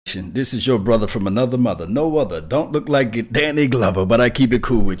Connection. This is your brother from another mother. No other. Don't look like Danny Glover, but I keep it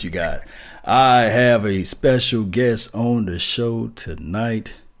cool with you guys. I have a special guest on the show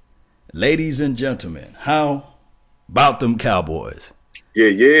tonight. Ladies and gentlemen, how about them Cowboys?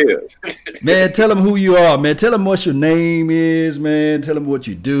 Yeah. Man, tell them who you are, man. Tell them what your name is, man. Tell them what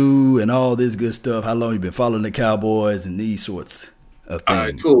you do and all this good stuff. How long you been following the Cowboys and these sorts of things. All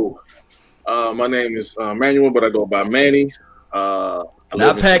right, cool. My name is Manuel, but I go by Manny.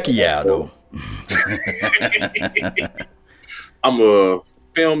 Not Pacquiao, though. I'm a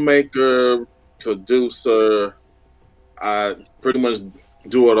filmmaker, producer. I pretty much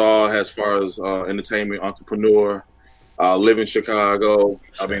do it all as far as entertainment entrepreneur. Live in Chicago.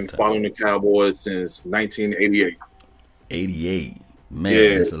 I've been following the Cowboys since 1988. 88. Man,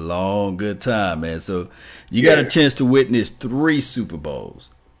 it's a long, good time, man. So you got a chance to witness 3 Super Bowls.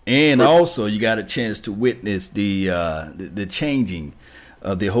 And also you got a chance to witness the changing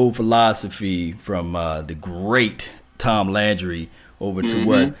of the whole philosophy from the great Tom Landry over to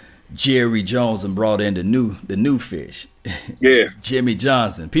what Jerry Jones and brought in the new fish. Yeah. Jimmy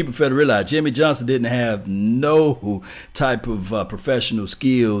Johnson. People fail to realize Jimmy Johnson didn't have no type of professional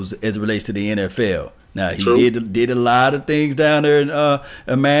skills as it relates to the NFL. Now he did a lot of things down there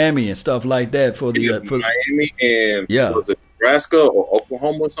in Miami and stuff like that for Miami and was it Nebraska or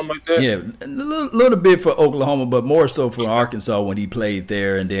Oklahoma or something like that? Yeah, a little bit for Oklahoma, but more so for Arkansas when he played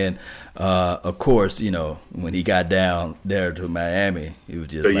there. And then, of course, you know, when he got down there to Miami, he was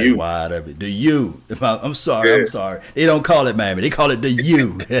just wide of it. The U. I'm sorry. They don't call it Miami. They call it the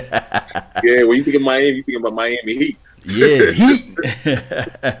U. Yeah, when you think of Miami, you think about Miami Heat. Yeah, Heat.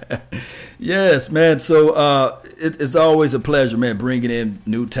 Yes, man. So it's always a pleasure, man, bringing in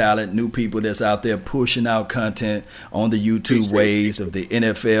new talent, new people that's out there pushing out content on the YouTube ways of the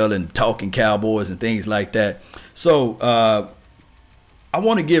NFL and talking Cowboys and things like that. So I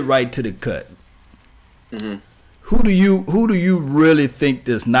want to get right to the cut. Mm-hmm. Who do you really think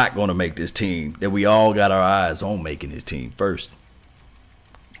that's not going to make this team that we all got our eyes on making this team first?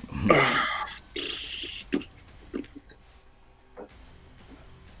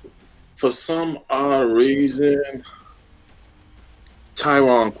 For some odd reason,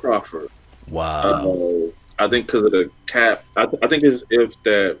 Tyrone Crawford. Wow. I think because of the cap. I think if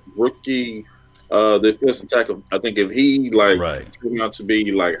that rookie, the first tackle, I think if he turned out to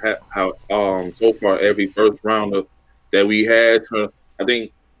be like how so far every first rounder that we had, I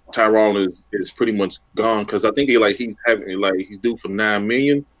think Tyrone is pretty much gone because I think he's due for $9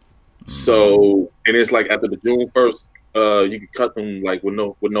 million. Mm-hmm. So and it's like after the June 1st. You can cut them like with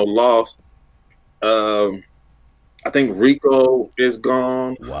no loss. I think Rico is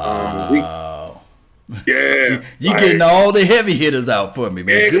gone. Wow. Yeah. You getting all the heavy hitters out for me,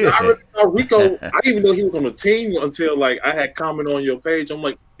 man. Yeah, because I already saw Rico. I didn't even know he was on the team until like I had comment on your page. I'm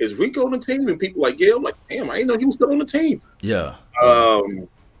like, is Rico on the team? And people like, yeah. I'm like, damn, I didn't know he was still on the team. Yeah.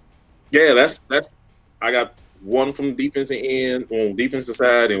 Yeah, that's I got one from defensive end on defensive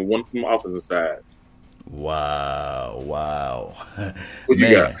side and one from offensive side. Wow. What you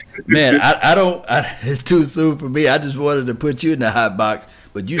got? Man, I don't. It's too soon for me. I just wanted to put you in the hot box.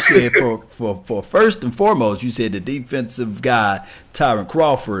 But you said for first and foremost, you said the defensive guy, Tyrone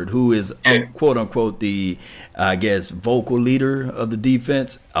Crawford, who is quote unquote the, I guess, vocal leader of the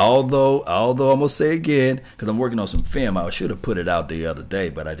defense. Although I'm gonna say again because I'm working on some film. I should have put it out the other day,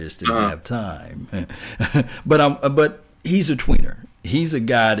 but I just didn't have time. But he's a tweener. He's a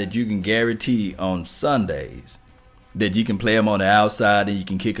guy that you can guarantee on Sundays that you can play him on the outside and you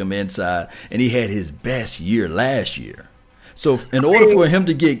can kick him inside. And he had his best year last year. So in order for him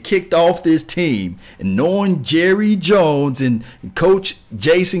to get kicked off this team and knowing Jerry Jones and Coach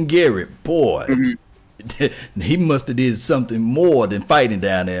Jason Garrett, boy, he must have did something more than fighting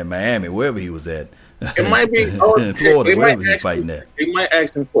down there in Miami, wherever he was at. It might be in Florida, wherever he was fighting at. They might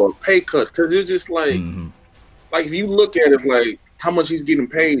ask him for a pay cut because it's just like, like if you look at it like, how much he's getting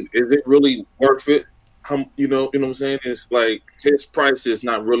paid, is it really worth it? You know what I'm saying? It's like his price is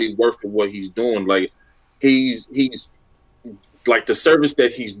not really worth it what he's doing. Like he's like the service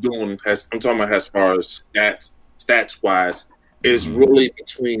that he's doing I'm talking about as far as stats wise is really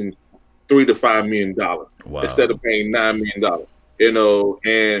between $3 to $5 million instead of paying $9 million. You know,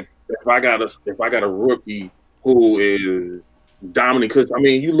 and if I got a rookie who is dominant, because I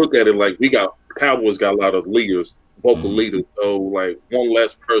mean you look at it like Cowboys got a lot of leaders. Vocal leaders, so like one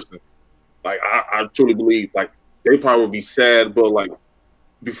less person. Like I truly believe like they probably be sad, but like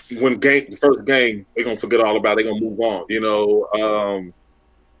when the first game they're gonna forget all about it, they're gonna move on. You know,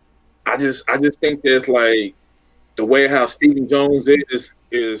 I just think that like the way how Stephen Jones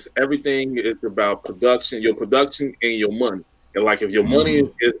is everything is about production, your production and your money. And like if your money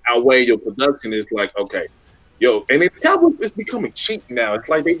is outweighing your production, it's like okay, yo, and the Cowboys is becoming cheap now. It's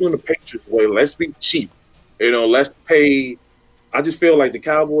like they doing the Patriots way. Let's be cheap, let's pay. I just feel like the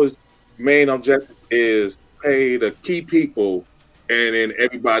Cowboys' main objective is pay the key people, and then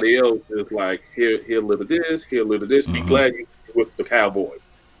everybody else is like here a little this, here a little this. Be glad you're with the Cowboys.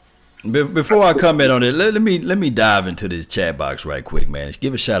 Before I comment on it, let me dive into this chat box right quick, man.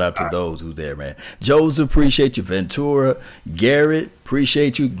 Give a shout out to those who's there, man. Joseph, appreciate you. Ventura, Garrett,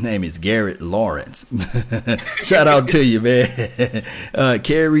 appreciate you. Name is Garrett Lawrence. Shout out to you, man.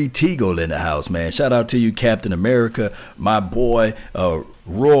 Carrie Teagle in the house, man. Shout out to you, Captain America, my boy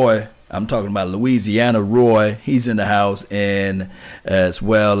Roy. I'm talking about Louisiana Roy. He's in the house, and as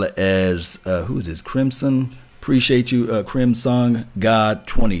well as who's this? Crimson. Appreciate you, Crimson God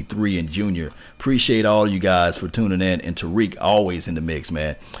 23 and Junior. Appreciate all you guys for tuning in, and Tariq always in the mix,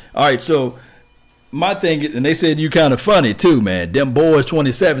 man. All right, so my thing, and they said you kind of funny too, man. Them boys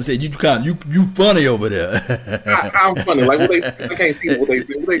 27 said you funny over there. I'm funny. Like I can't see what they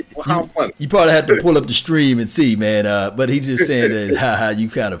say. How funny? You probably have to pull up the stream and see, man. But he's just saying that how you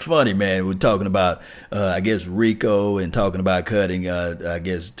kind of funny, man. We're talking about I guess Rico and talking about cutting I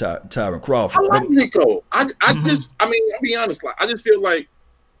guess Tyron Crawford. I like Rico. I just I'll be honest. Like I just feel like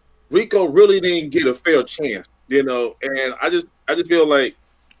Rico really didn't get a fair chance, and I just feel like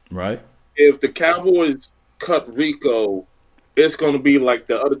right. If the Cowboys cut Rico, it's going to be like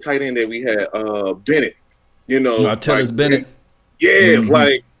the other tight end that we had, Bennett. Martellus like, Bennett. Yeah,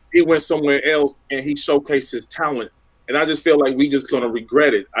 like he went somewhere else and he showcased his talent, and I just feel like we just going to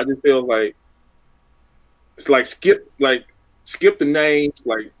regret it. I just feel like it's like skip the names,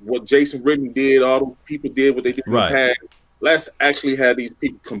 like what Jason Witten did, all the people did what they did. Right. Let's actually have these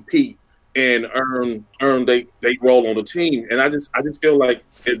people compete and earn they role on the team, and I just feel like.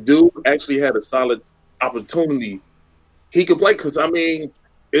 If dude actually had a solid opportunity, he could play. Because,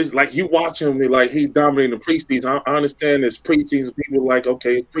 it's like you watch him, like he's dominating the preseason. I understand it's preseason. People are like,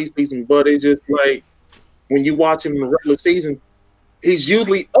 okay, it's preseason. But it's just like when you watch him in the regular season, he's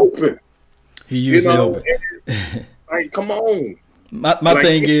usually open. He usually open. Like, come on. My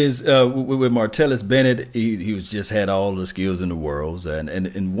thing is with Martellus Bennett, he was just had all the skills in the world.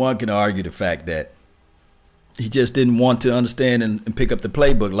 And one can argue the fact that he just didn't want to understand and pick up the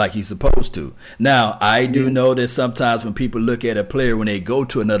playbook like he's supposed to. Now, I do know that sometimes when people look at a player, when they go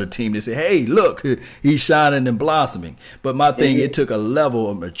to another team, they say, hey, look, he's shining and blossoming. But my thing, it took a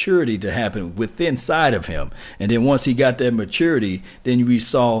level of maturity to happen within inside of him. And then once he got that maturity, then we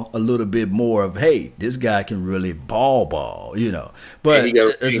saw a little bit more of, hey, this guy can really ball, But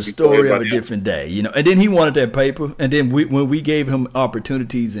it's a story of a different day, And then he wanted that paper. And then when we gave him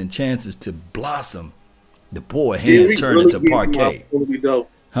opportunities and chances to blossom, the boy hands turned into parquet.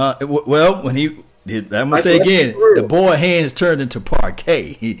 Huh? Well, when I'm gonna say again, the boy hands turned into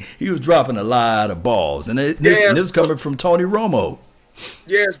parquet. He was dropping a lot of balls, and this was coming from Tony Romo.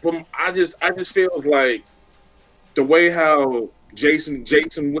 Yes, but I just feels like the way how Jason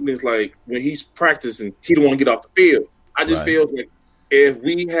Witten is like when he's practicing, he don't want to get off the field. I just feel like if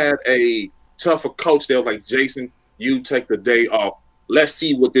we had a tougher coach, they're like, Jason, you take the day off. Let's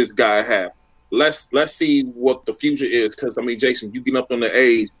see what this guy has. Let's see what the future is, because Jason, you get up on the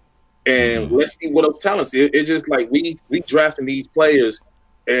age, and let's see what else talents. It's just like we drafting these players,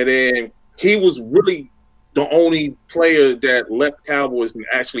 and then he was really the only player that left Cowboys and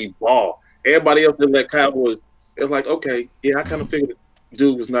actually ball. Everybody else that left Cowboys, it's like, okay, yeah, I kind of figured the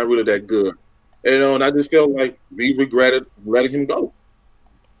dude was not really that good, and I just felt like we regretted letting him go.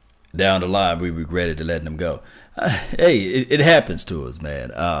 Down the line, we regretted letting him go. Hey, it happens to us,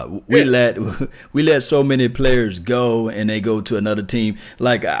 man. We let so many players go, and they go to another team.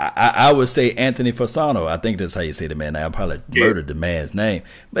 Like I would say Anthony Fasano. I think that's how you say the man. I probably murdered the man's name,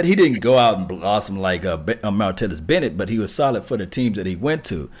 but he didn't go out and blossom like Martellus Bennett. But he was solid for the teams that he went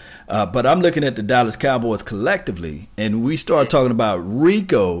to. But I'm looking at the Dallas Cowboys collectively, and we start talking about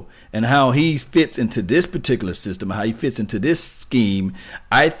Rico and how he fits into this particular system, how he fits into this scheme.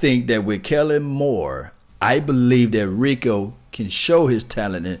 I think that with Kellen Moore, I believe that Rico can show his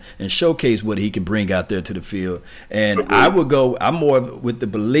talent and showcase what he can bring out there to the field. And I'm more with the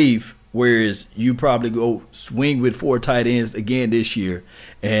belief, whereas you probably go swing with 4 tight ends again this year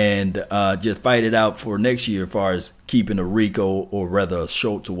and just fight it out for next year as far as keeping a Rico or rather a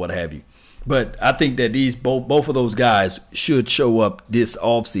Schultz or what have you. But I think that these both of those guys should show up this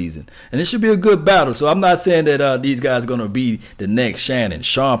offseason. And it should be a good battle. So I'm not saying that these guys are going to be the next Shannon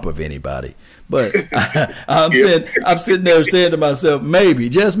Sharp of anybody. But I'm sitting there saying to myself, maybe,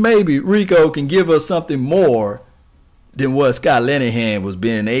 just maybe, Rico can give us something more than what Scott Linehan was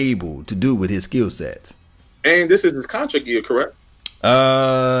being able to do with his skill sets. And this is his contract year, correct?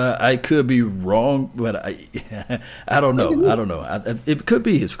 I could be wrong, but I don't know. I don't know. It could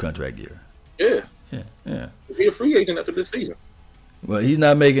be his contract year. Yeah. Yeah. He'll be a free agent after this season. Well, he's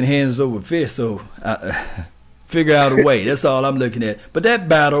not making hands over fists, so figure out a way. That's all I'm looking at. But that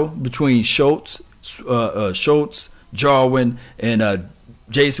battle between Schultz, Jarwin, and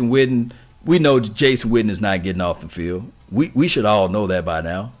Jason Witten, we know Jason Witten is not getting off the field. We should all know that by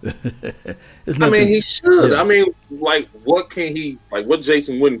now. I mean, he should. Yeah. I mean, like, what Jason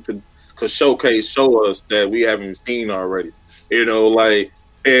Witten could show us that we haven't seen already? You know, like,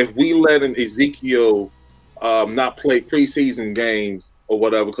 if we let Ezekiel not play preseason games or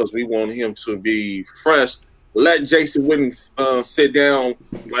whatever because we want him to be fresh, let Jason Witten sit down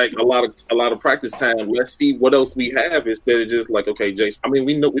like a lot of practice time. Let's see what else we have instead of just like, okay, Jason. I mean,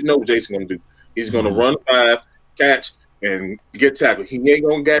 we know what Jason's gonna do. He's gonna run 5, catch, and get tackled. He ain't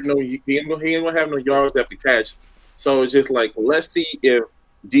gonna have no yards after catch. So it's just like, let's see if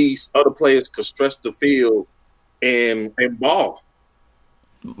these other players could stretch the field and ball.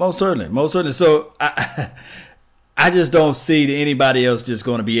 Most certainly. So I just don't see anybody else just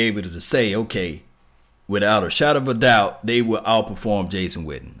going to be able to say, okay, without a shadow of a doubt, they will outperform Jason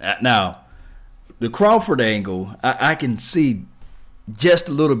Witten. Now, the Crawford angle, I can see just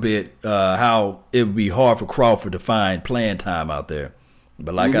a little bit how it would be hard for Crawford to find playing time out there.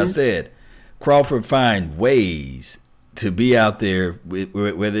 But like I said, Crawford find ways to be out there,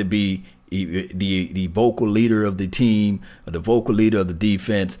 whether it be the vocal leader of the team, or the vocal leader of the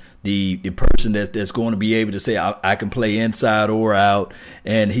defense, the person that's going to be able to say, I can play inside or out.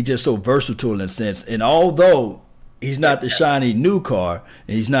 And he's just so versatile in a sense. And although he's not the shiny new car,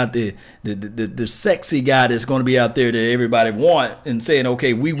 and he's not the sexy guy that's going to be out there that everybody want and saying,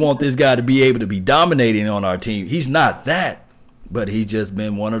 okay, we want this guy to be able to be dominating on our team. He's not that. But he's just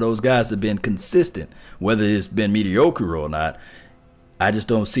been one of those guys that have been consistent, whether it's been mediocre or not. I just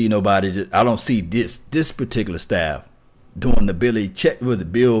don't see nobody. I don't see this particular staff doing the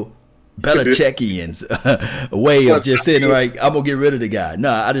Bill Belichickian's way of just saying, right, I'm gonna get rid of the guy.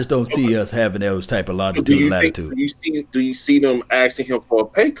 No, I just don't see us having those type of longitudinal latitude. Do you see them asking him for a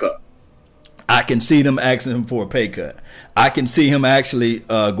pay cut? I can see them asking him for a pay cut. I can see him actually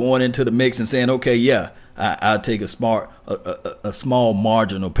going into the mix and saying, okay, yeah, I'll take a small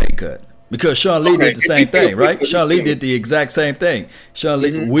marginal pay cut. Because Sean Lee did the same thing, right? Sean Lee did the exact same thing. Sean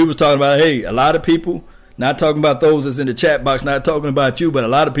Lee, we was talking about, hey, a lot of people, not talking about those that's in the chat box, not talking about you, but a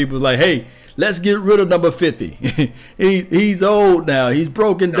lot of people was like, hey, let's get rid of number 50. He's old now. He's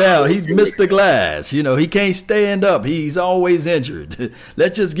broken down. He's Mr. Glass. You know, he can't stand up. He's always injured.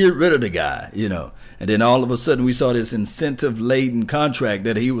 Let's just get rid of the guy, you know. And then all of a sudden we saw this incentive-laden contract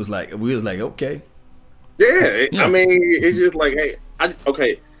that we was like, okay. Yeah, I mean, it's just like, hey,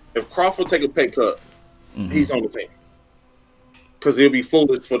 if Crawford take a pay cut, he's on the team. Because it'll be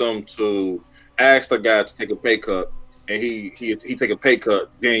foolish for them to ask the guy to take a pay cut, and he take a pay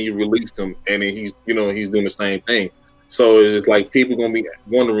cut, then you release him, and then he's doing the same thing. So it's just like people gonna be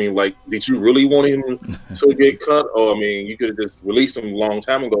wondering, like, did you really want him to get cut? Or I mean, you could have just released him a long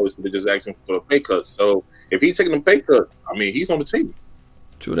time ago instead of just asking for a pay cut. So if he's taking a pay cut, I mean, he's on the team.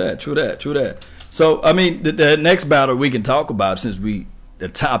 True that. So I mean, the next battle we can talk about, since the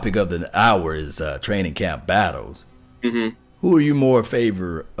topic of the hour is training camp battles. Mm-hmm. Who are you more in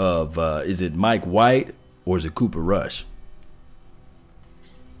favor of? Is it Mike White or is it Cooper Rush?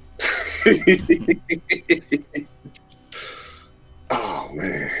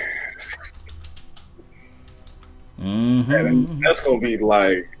 Oh man, that's gonna be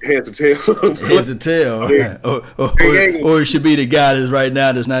like heads or tails. Heads or tail, or it should be the guy that's right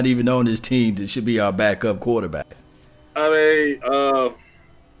now that's not even on this team. That should be our backup quarterback. I mean,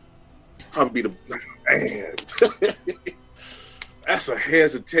 probably be the man. That's a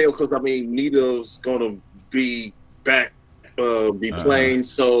heads or tail because I mean, Nito's gonna be back, be playing.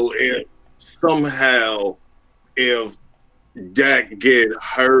 So if somehow if Dak get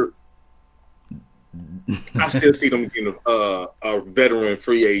hurt, I still see them getting a veteran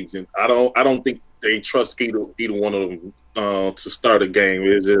free agent. I don't think they trust either one of them to start a game.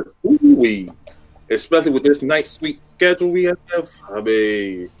 It's just especially with this night sweep schedule we have. I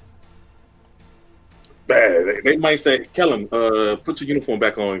mean, bad. They might say, Kellen, put your uniform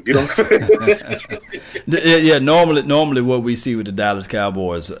back on. Get on. Yeah. Normally, what we see with the Dallas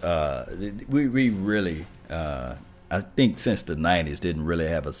Cowboys, we really. I think since the 90s didn't really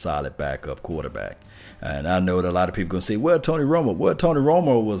have a solid backup quarterback. And I know that a lot of people going to say, Tony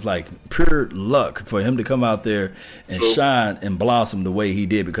Romo was like pure luck for him to come out there and shine and blossom the way he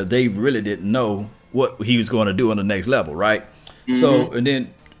did, because they really didn't know what he was going to do on the next level, right? Mm-hmm. So, and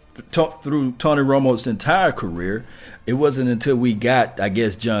then through Tony Romo's entire career, it wasn't until we got, I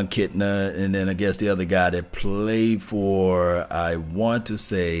guess, Jon Kitna, and then I guess the other guy that played for, I want to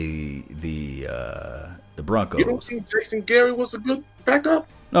say the Broncos. You don't think Jason Gary was a good backup?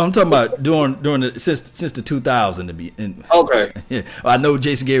 No, I'm talking about during since the 2000 to be. Okay. Yeah, I know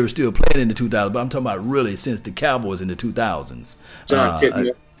Jason Gary was still playing in the 2000s, but I'm talking about really since the Cowboys in the 2000s. Jon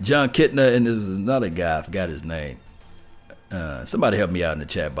Kitna. Jon Kitna, and there was another guy, I forgot his name. Somebody help me out in the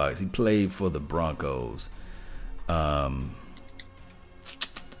chat box. He played for the Broncos. I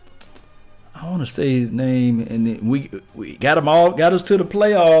want to say his name, and we got us to the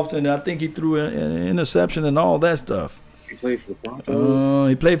playoffs, and I think he threw an interception and all that stuff. He played for the Broncos.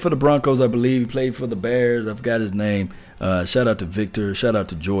 He played for the Broncos, I believe. He played for the Bears. I forgot his name. Shout out to Victor. Shout out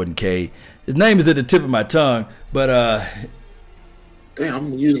to Jordan K. His name is at the tip of my tongue, but damn,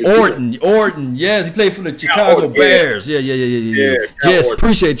 I'm Orton. Yes, he played for the Chicago Bears. Yeah. Jess,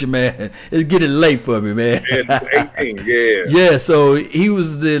 appreciate you, man. It's getting late for me, man. 18, yeah. Yeah, so he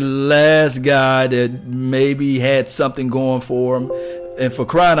was the last guy that maybe had something going for him. And for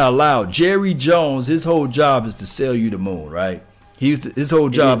crying out loud, Jerry Jones, his whole job is to sell you the moon, right? His whole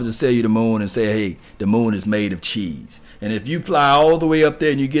job is to sell you the moon and say, hey, the moon is made of cheese. And if you fly all the way up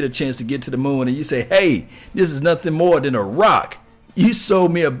there and you get a chance to get to the moon and you say, hey, this is nothing more than a rock, you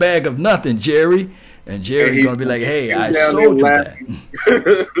sold me a bag of nothing, Jerry. And Jerry's going to be like, hey, I sold you that.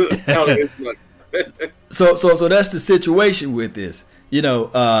 So that's the situation with this. You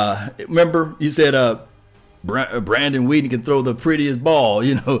know, remember you said Brandon Weeden can throw the prettiest ball.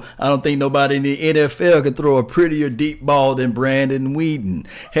 You know, I don't think nobody in the NFL can throw a prettier deep ball than Brandon Weeden.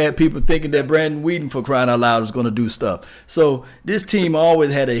 Had people thinking that Brandon Weeden, for crying out loud, was going to do stuff. So this team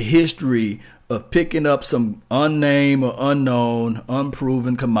always had a history of picking up some unnamed or unknown,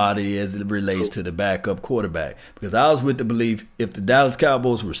 unproven commodity as it relates to the backup quarterback. Because I was with the belief if the Dallas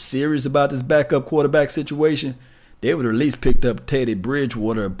Cowboys were serious about this backup quarterback situation, they would have at least picked up Teddy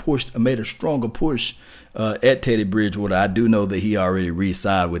Bridgewater and made a stronger push at Teddy Bridgewater. I do know that he already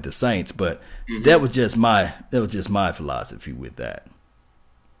re-signed with the Saints, but that was just my philosophy with that.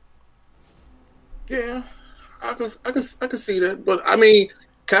 Yeah, I could see that, but I mean,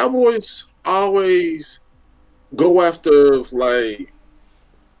 Cowboys always go after like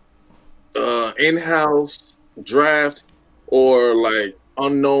in-house draft or like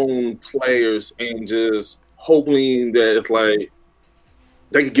unknown players and just hoping that it's like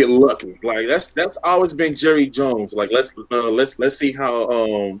they could get lucky. Like that's always been Jerry Jones. Like let's see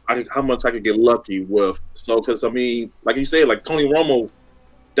how much I could get lucky with. So because I mean, like you said, like Tony Romo,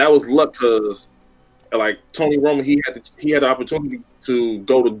 that was luck because like Tony Romo, he had the opportunity to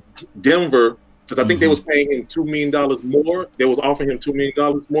go to Denver because I think they was paying him $2 million more. They was offering him $2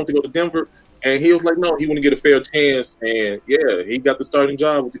 million more to go to Denver, and he was like, no, he want to get a fair chance, and yeah, he got the starting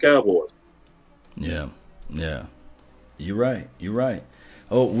job with the Cowboys. Yeah, you're right.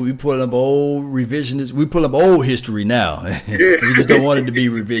 Oh, we pull up old revisionist. We pull up old history now. We just don't want it to be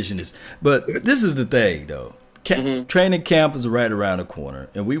revisionist. But this is the thing, though. Training camp is right around the corner,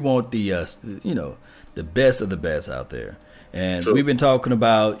 and we want the the best of the best out there. And we've been talking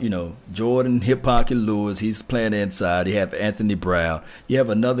about, Jordan Hip Pocket Lewis. He's playing inside. You have Anthony Brown. You have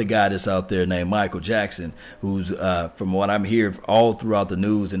another guy that's out there named Michael Jackson, who's, from what I'm hearing all throughout the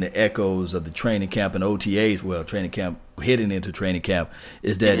news and the echoes of the training camp and OTAs, training camp, heading into training camp,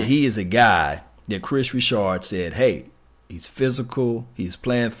 is that he is a guy that Chris Richard said, hey, he's physical, he's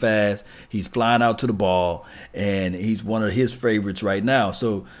playing fast, he's flying out to the ball, and he's one of his favorites right now.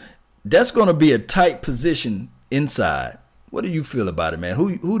 So that's going to be a tight position inside. What do you feel about it, man?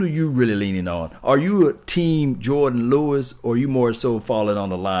 Who do you really leaning on? Are you a team Jordan Lewis, or are you more so falling on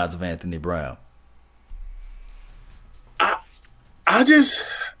the lines of Anthony Brown? I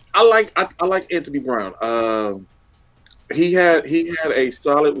like Anthony Brown. He had a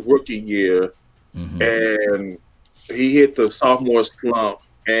solid rookie year, and he hit the sophomore slump.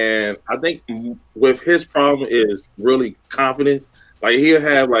 And I think with his problem is really confidence. Like he'll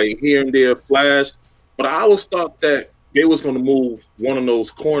have like here and there flash, but I always thought that they was going to move one of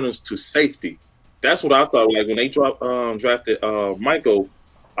those corners to safety. That's what I thought. Like when they drafted Michael,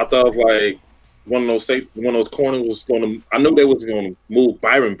 I thought like one of those corners was going to. I knew they was going to move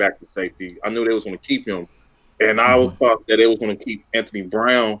Byron back to safety. I knew they was going to keep him, and I always thought that they was going to keep Anthony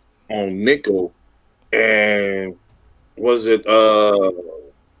Brown on nickel. And was it?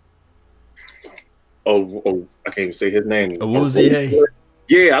 I can't even say his name. Awuzie.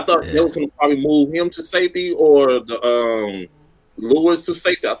 Yeah, I thought they was going to probably move him to safety or the Lewis to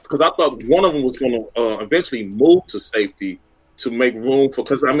safety because I thought one of them was going to eventually move to safety to make room for.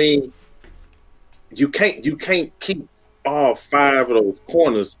 Because I mean, you can't keep all 5 of those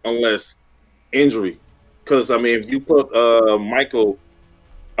corners unless injury. Because I mean, if you put Michael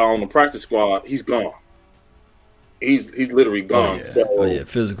on the practice squad, he's gone. He's literally gone. Oh yeah,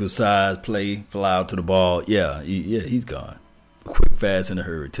 physical size, play, fly out to the ball. Yeah, he's gone. Quick, fast, in a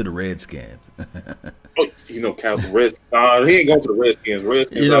hurry to the Redskins. Cal, the Redskins. He ain't going to the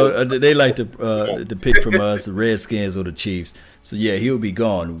Redskins. They like to pick from us, the Redskins or the Chiefs. So yeah, he'll be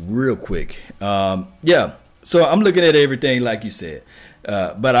gone real quick. Yeah. So I'm looking at everything like you said,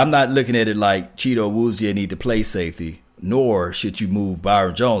 but I'm not looking at it like Cheeto Awuzie need to play safety. Nor should you move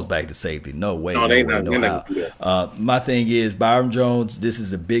Byron Jones back to safety. No way. No how. My thing is Byron Jones, this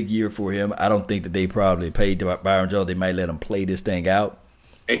is a big year for him. I don't think that they probably paid Byron Jones. They might let him play this thing out.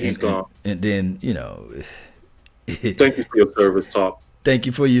 And he's gone. And then, thank you for your service, Talk. Thank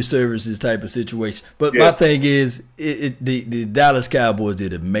you for your services type of situation. But my thing is, the Dallas Cowboys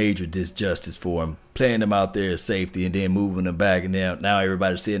did a major disjustice for him, playing him out there as safety and then moving him back. And now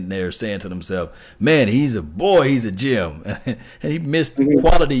everybody's sitting there saying to themselves, man, he's a boy, he's a gem. And he missed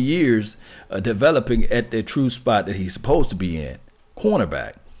quality years developing at the true spot that he's supposed to be in,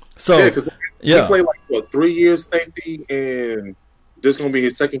 cornerback. So, he played 3 years safety, and this is going to be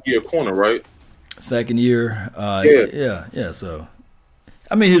his second year corner, right? Second year. Yeah. So,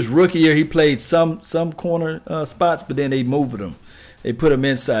 I mean, his rookie year, he played some corner spots, but then they moved him. They put him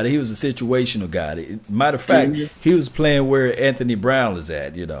inside. He was a situational guy. Matter of fact, he was playing where Anthony Brown is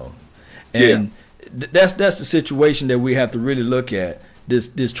at, And that's the situation that we have to really look at.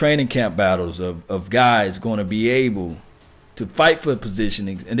 This training camp battles of guys going to be able to fight for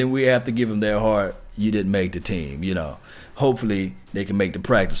positioning, and then we have to give them their heart. You didn't make the team, Hopefully they can make the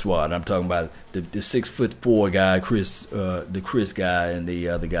practice squad. I'm talking about the 6'4" guy, Chris guy, and the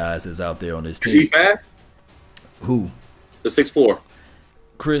other guys that's out there on this team. Is he fast? Who? The 6'4".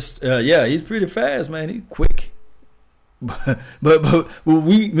 Chris. Yeah, he's pretty fast, man. He's quick. but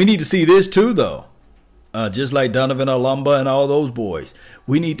we need to see this too, though. Just like Donovan Olumba and all those boys,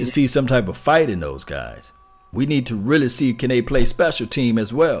 we need to see some type of fight in those guys. We need to really see, can they play special team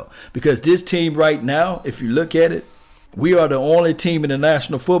as well? Because this team right now, if you look at it, we are the only team in the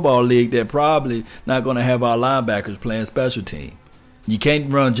National Football League that probably not going to have our linebackers playing special team. You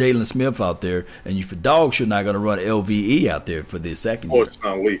can't run Jalen Smith out there, and you for dog sure not going to run LVE out there for this second year. Or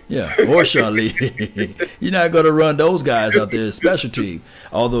Sean Lee. Yeah, or Sean Lee. You're not going to run those guys out there as special team.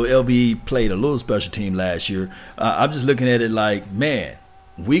 Although LVE played a little special team last year, I'm just looking at it like, man,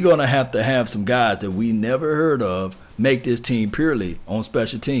 we're going to have some guys that we never heard of make this team purely on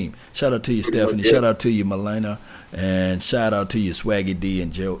special team. Shout out to you, Stephanie. Shout out to you, Milena. And shout out to you, Swaggy D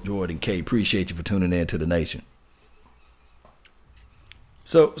and Jordan K. Appreciate you for tuning in to the nation.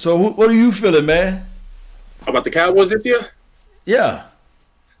 So what are you feeling, man? About the Cowboys this year? Yeah.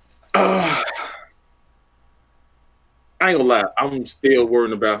 I ain't gonna lie. I'm still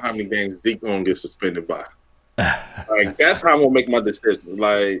worrying about how many games Zeke gonna get suspended by. That's how I'm gonna make my decision.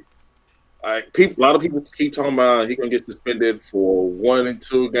 A lot of people keep talking about he gonna get suspended for 1 and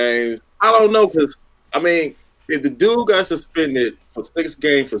 2 games. I don't know, because if the dude got suspended for 6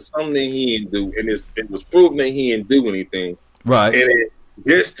 games for something he didn't do, and it was proven that he didn't do anything, right? And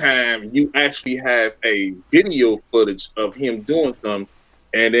this time you actually have a video footage of him doing something,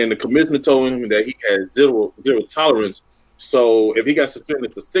 and then the commissioner told him that he had zero tolerance. So if he got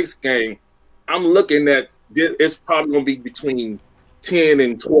suspended for 6 games, I'm looking at this, it's probably going to be between 10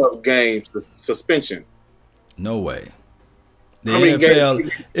 and 12 games suspension. No way. The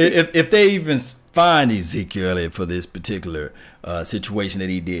NFL, if they even find Ezekiel Elliott for this particular situation that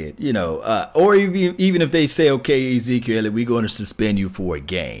he did, or even if they say, okay, Ezekiel Elliott, we're going to suspend you for a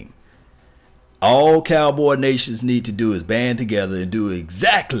game. All Cowboy nations need to do is band together and do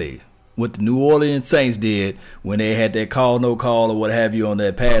exactly what the New Orleans Saints did when they had that call, no call, or what have you on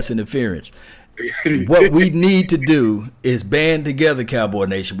that pass interference. What we need to do is band together, Cowboy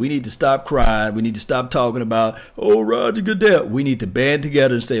Nation. We need to stop crying. We need to stop talking about, Roger Goodell. We need to band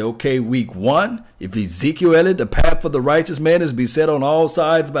together and say, okay, week 1, if Ezekiel Elliott, the path for the righteous man is beset on all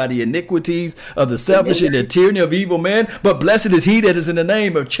sides by the iniquities of the selfish and the tyranny of evil men. But blessed is he that is in the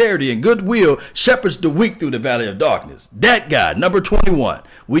name of charity and goodwill, shepherds the weak through the valley of darkness. That guy, number 21.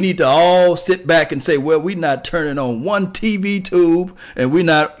 We need to all sit back and say, well, we're not turning on one TV tube and we're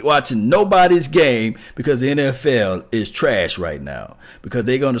not watching nobody's game because the NFL is trash right now, because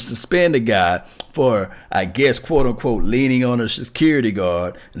they're going to suspend the guy for, I guess, quote unquote, leaning on a security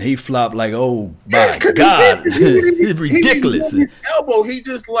guard, and he flopped like, oh my God, it's ridiculous. His elbow, he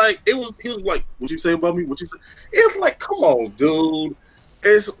was like, what you say about me? What you say? It's like, come on, dude.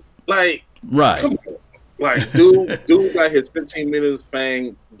 It's like, right. Come on. Like, dude got his 15 minutes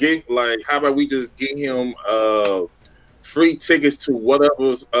fang. How about we just get him free tickets to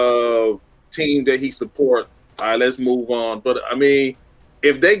whatever's team that he support. All right, let's move on. But I mean,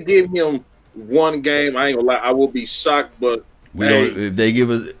 if they give him one game, I ain't gonna lie, I will be shocked. But we don't. If they give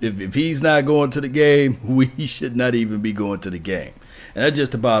us, if he's not going to the game, we should not even be going to the game. And that's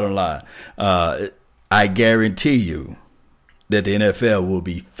just the bottom line. I guarantee you that the NFL will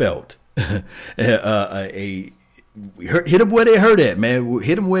be felt. Hit them where they hurt at, man.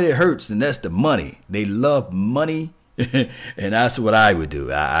 Hit them where it hurts, and that's the money. They love money, and that's what I would do.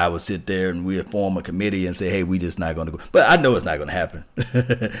 I would sit there and we'd form a committee and say, hey, we just not going to go. But I know it's not going to happen.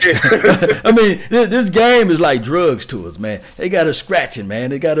 I mean, this game is like drugs to us, man. They got us scratching,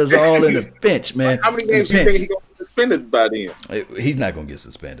 man. They got us all in the bench, man. How many games do you think he's going to be suspended by then? He's not going to get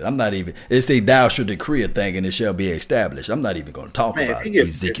suspended. I'm not even. They say thou shall decree a thing and it shall be established. I'm not even going to talk about it.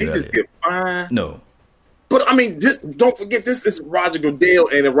 Ezekiel Elliott. No. But I mean, just don't forget, this is Roger Goodell,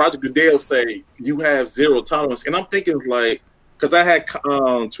 and if Roger Goodell say you have zero tolerance, and I'm thinking like, because I had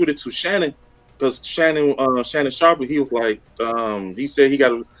tweeted to Shannon, because Shannon Sharpe, he was like, he said he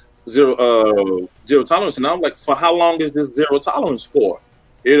got a zero tolerance, and I'm like, for how long is this zero tolerance for?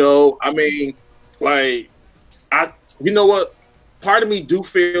 You know, I mean, like, you know what? Part of me do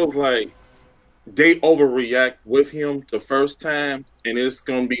feel like they overreact with him the first time, and it's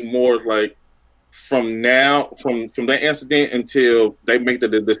gonna be more like, from that incident until they make the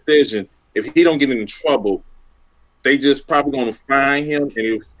decision, if he don't get in trouble, they just probably gonna fine him, and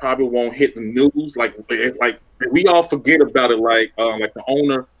it probably won't hit the news. Like we all forget about it. Like the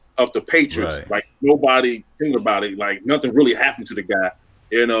owner of the Patriots, right. Like nobody think about it. Like nothing really happened to the guy,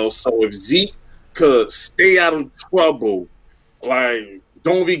 you know. So if Zeke could stay out of trouble, like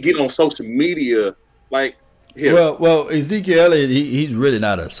don't even get on social media, like. Yeah. Well, Ezekiel Elliott, he's really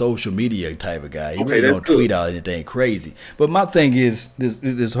not a social media type of guy. He really don't tweet out anything crazy. But my thing is,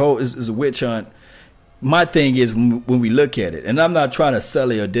 this whole is a witch hunt. My thing is when we look at it, and I'm not trying to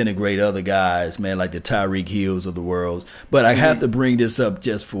sully or denigrate other guys, man, like the Tyreek Hills of the world, but I have to bring this up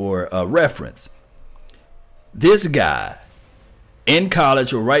just for reference. This guy, in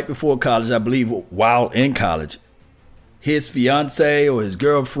college or right before college, I believe while in college, his fiance or his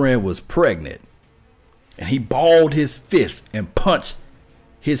girlfriend was pregnant. And he balled his fist and punched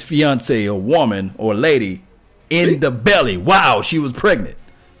his fiance or woman or lady in the belly. Wow, she was pregnant.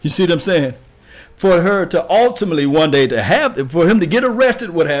 You see what I'm saying? For her to ultimately one day for him to get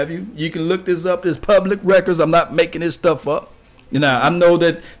arrested, what have you. You can look this up. There's public records. I'm not making this stuff up. You know, I know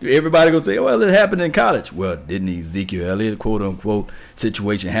that everybody gonna say, well, it happened in college. Well, didn't Ezekiel Elliott, quote unquote,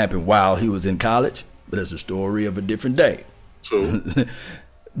 situation happen while he was in college? But that's a story of a different day. True. But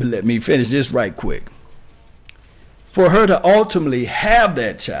let me finish this right quick. For her to ultimately have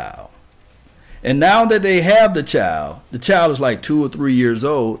that child, and now that they have the child is like 2 or 3 years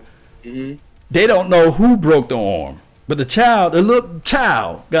old. Mm-hmm. They don't know who broke the arm, but the little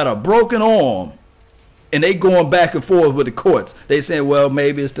child got a broken arm, and they going back and forth with the courts. They saying, well,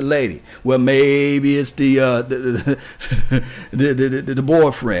 maybe it's the lady, well, maybe it's the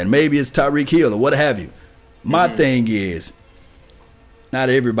boyfriend, maybe it's Tyreek Hill or what have you. My thing is, not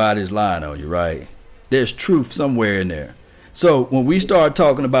everybody's lying on you, right? There's truth somewhere in there. So when we start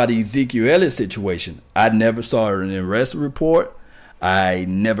talking about the Ezekiel Elliott situation, I never saw an arrest report. I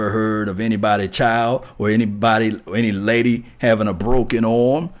never heard of anybody's child or any lady having a broken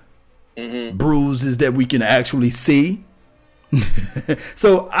arm, bruises that we can actually see.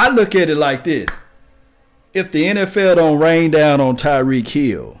 So I look at it like this. If the NFL don't rain down on Tyreek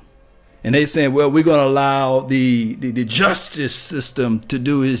Hill, and they saying, well, we're going to allow the justice system to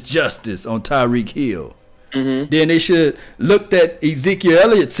do his justice on Tyreek Hill. Then they should look at Ezekiel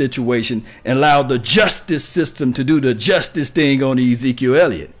Elliott's situation and allow the justice system to do the justice thing on Ezekiel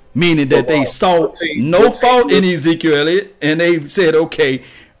Elliott. Meaning that they saw no fault in Ezekiel Elliott, and they said, okay,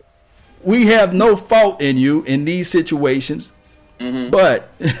 we have no fault in you in these situations.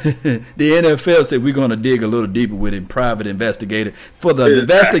 But the NFL said we're going to dig a little deeper with a private investigator for the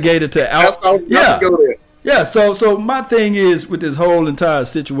investigator to out. So my thing is with this whole entire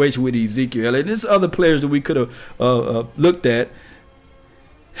situation with Ezekiel Elliott, and there's other players that we could have looked at.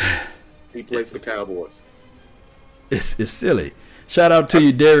 He played for the Cowboys. It's silly. Shout out to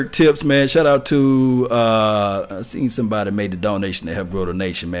you, Derek Tips, man. Shout out to I seen somebody made the donation to help grow the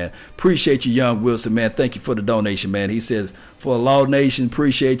nation, man. Appreciate you, Young Wilson, man. Thank you for the donation, man. He says, for a Law Nation,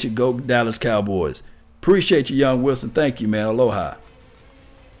 appreciate you. Go Dallas Cowboys. Appreciate you, Young Wilson. Thank you, man. Aloha.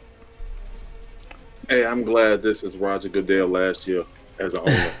 Hey, I'm glad this is Roger Goodell last year as an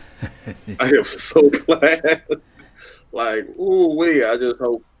owner. I am so glad. Like, I just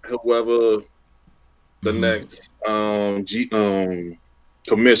hope whoever the next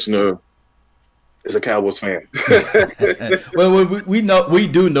commissioner as a Cowboys fan. Well, we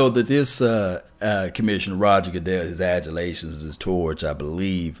do know that this Commissioner Roger Goodell, his adulations is towards, I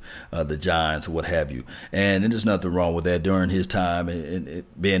believe, the Giants or what have you, and there's nothing wrong with that. During his time and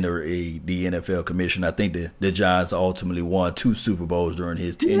being the NFL commissioner, I think the Giants ultimately won 2 Super Bowls during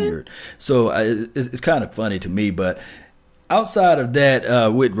his tenure. So it's kind of funny to me, but outside of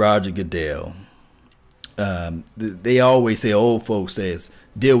that, with Roger Goodell, they always say, old folks says,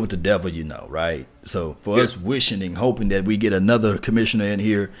 deal with the devil, right? So for us wishing and hoping that we get another commissioner in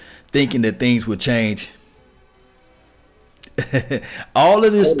here thinking that things would change, all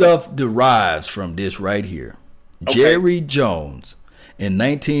of this stuff derives from this right here. Okay. Jerry Jones in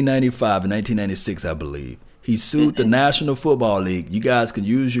 1995 and 1996, I believe, he sued the National Football League. You guys can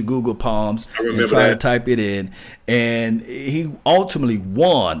use your Google Palms and try to type it in. And he ultimately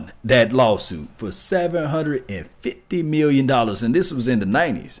won that lawsuit for $750 million. And this was in the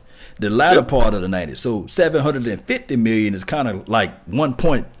 90s, the latter part of the 90s. So $750 million is kind of like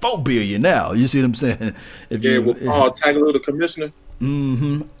 $1.4 billion now. You see what I'm saying? With Paul Tagliabue, the commissioner.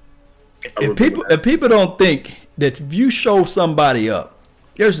 Mm-hmm. If people don't think that if you show somebody up,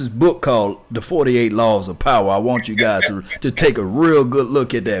 there's this book called The 48 Laws of Power. I want you guys to take a real good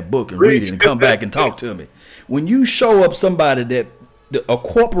look at that book and read it and come back and talk to me. When you show up somebody a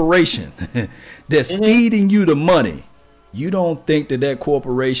corporation that's feeding you the money, you don't think that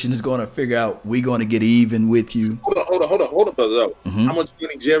corporation is going to figure out we're going to get even with you? Hold on, brother. How much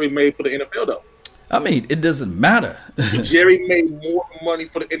money Jerry made for the NFL, though? I mean, it doesn't matter. Jerry made more money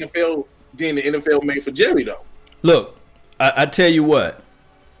for the NFL than the NFL made for Jerry, though. Look, I tell you what.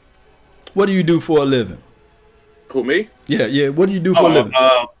 What do you do for a living? Who, me? Yeah. What do you do for a living?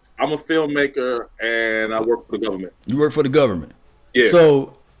 I'm a filmmaker and I work for the government. You work for the government? Yeah.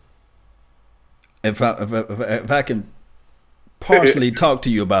 So if I can partially talk to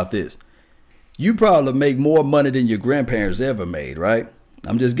you about this, you probably make more money than your grandparents ever made, right?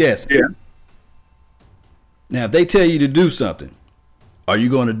 I'm just guessing. Yeah. Now, if they tell you to do something, are you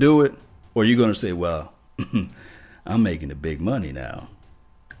going to do it? Or are you going to say, well, I'm making the big money now?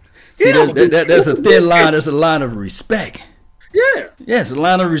 See, there's a thin line. There's a line of respect. Yeah. Yes, a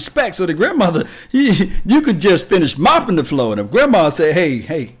line of respect. So the grandmother, you could just finish mopping the floor. And if grandma say,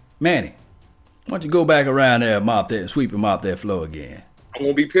 hey, Manny, why don't you go back around there and mop that, sweep and mop that floor again? I'm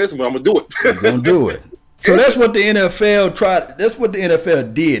going to be pissed, but I'm going to do it. You're going to do it. So that's what the NFL tried. That's what the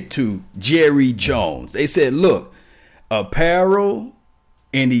NFL did to Jerry Jones. They said, look, apparel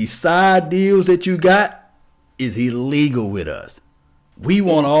and these side deals that you got is illegal with us. We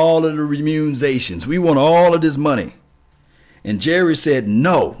want all of the remunerations. We want all of this money. And Jerry said,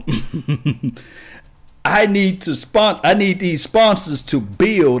 no. I need these sponsors to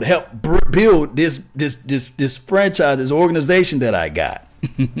help build this franchise, this organization that I got.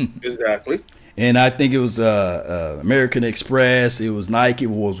 Exactly. And I think it was American Express. It was Nike.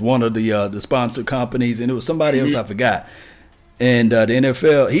 It was one of the sponsor companies, and it was somebody else I forgot. And the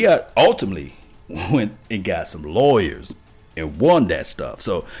NFL, he ultimately went and got some lawyers and won that stuff.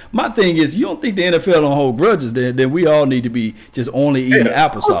 So my thing is, you don't think the NFL don't hold grudges? Then we all need to be just only eating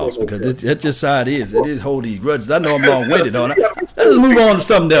applesauce, because that's just how it is. It is hold these grudges. I know I'm long-winded on it. Let's move on to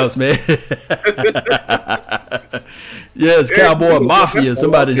something else, man. Yes, Cowboy Mafia.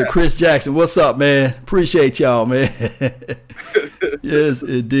 Somebody to Chris Jackson. What's up, man? Appreciate y'all, man. Yes,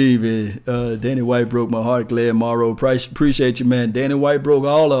 indeed, man. Danny White broke my heart. Glenn Morrow. Appreciate you, man. Danny White broke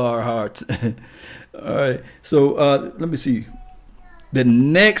all of our hearts. All right, so let me see. The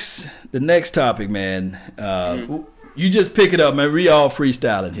next topic, man. You just pick it up, man. We all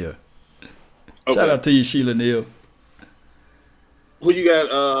freestyling here. Okay. Shout out to you, Sheila Neal. Who you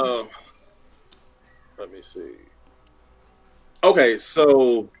got? Let me see. Okay,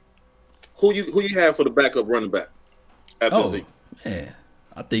 so who you have for the backup running back after Zeke? Man,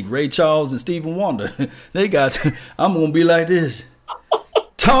 I think Ray Charles and Stephen Wonder. They got. I'm gonna be like this.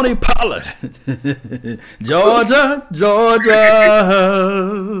 Tony Pollard, Georgia.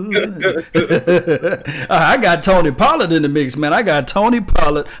 I got Tony Pollard in the mix, man. I got Tony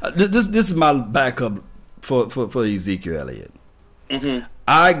Pollard. This is my backup for Ezekiel Elliott.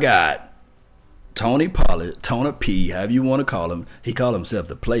 I got Tony Pollard, Tony P, however you want to call him. He called himself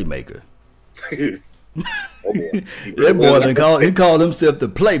the playmaker. That boy, he called himself the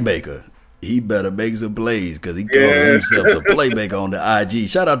playmaker. He better make some plays, because he called himself the playmaker on the IG.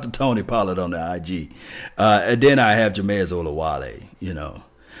 Shout out to Tony Pollard on the IG. And then I have Jameis Olawale.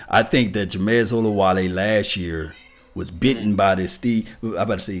 I think that Jameis Olawale last year was bitten by this Steve. I'm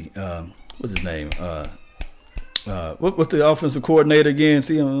about to see, what's his name? what's the offensive coordinator again?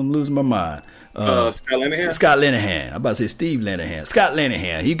 See, I'm losing my mind. Scott Linehan. Scott Linehan. I'm about to say Steve Linehan. Scott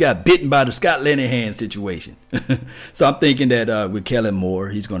Linehan. He got bitten by the Scott Linehan situation. So I'm thinking that with Kellen Moore,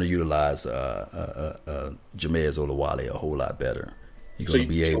 he's going to utilize Jamez Olawale a whole lot better. He's going to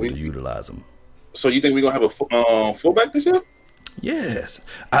be able to utilize him. So you think we're going to have a fullback this year? Yes.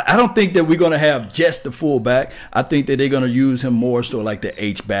 I don't think that we're going to have just the fullback. I think that they're going to use him more so like the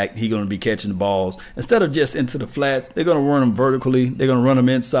H-back. He's going to be catching the balls. Instead of just into the flats, they're going to run them vertically. They're going to run them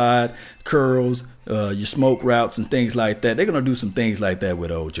inside, curls, your smoke routes and things like that. They're going to do some things like that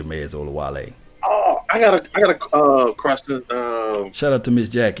with old Jamez Olawale. Oh, I got a question. Shout out to Miss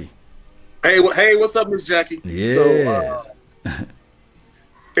Jackie. Hey, what's up, Miss Jackie? Yeah. So,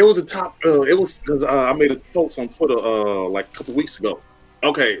 it was a top. It was because I made a post on Twitter like a couple weeks ago.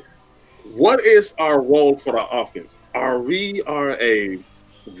 Okay, what is our role for the offense? Are we a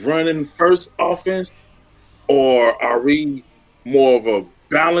running first offense, or are we more of a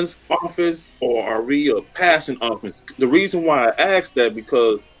balanced offense, or are we a passing offense? The reason why I asked that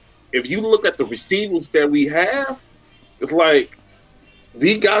because if you look at the receivers that we have, it's like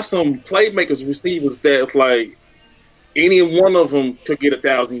we got some playmakers receivers that's like. Any one of them could get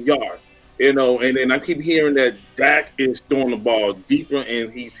 1,000 yards, and then I keep hearing that Dak is throwing the ball deeper and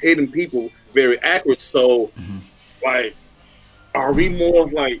he's hitting people very accurate. So, like, are we more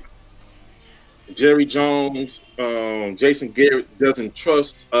like Jerry Jones? Jason Garrett doesn't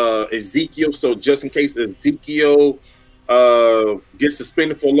trust Ezekiel, so just in case Ezekiel gets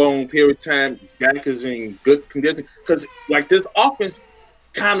suspended for a long period of time, Dak is in good condition because like this offense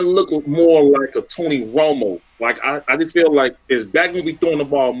kind of look more like a Tony Romo. Like, I just feel like, is Dak going to be throwing the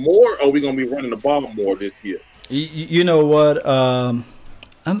ball more, or are we going to be running the ball more this year? You know what?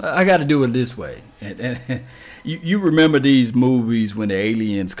 I got to do it this way. And you remember these movies when the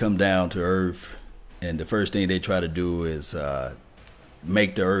aliens come down to Earth, and the first thing they try to do is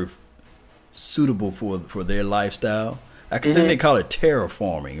make the Earth suitable for their lifestyle. I think they call it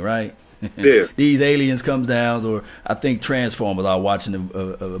terraforming, right? Yeah. These aliens come down, or I think Transformers. I was watching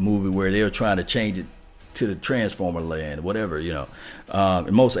a movie where they were trying to change it to the Transformer land, whatever, in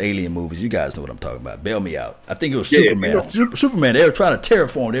most alien movies, you guys know what I'm talking about. Bail me out. I think it was Superman. Superman. They were trying to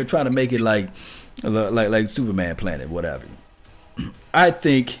terraform. They were trying to make it like Superman planet, whatever. I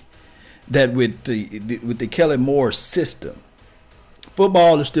think that with the Kellen Moore system,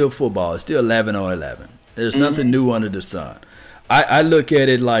 football is still football. It's still 11 on 11. There's nothing new under the sun. I look at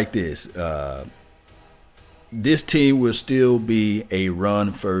it like this. This team will still be a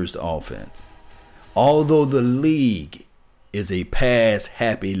run-first offense. Although the league is a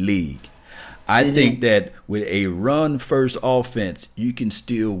pass-happy league, I think that with a run-first offense, you can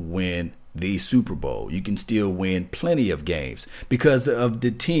still win the Super Bowl. You can still win plenty of games because of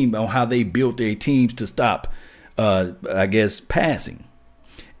the team, on how they built their teams to stop, passing.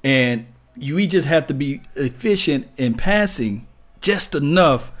 And we just have to be efficient in passing just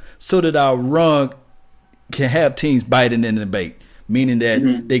enough so that our run can have teams biting in the bait. Meaning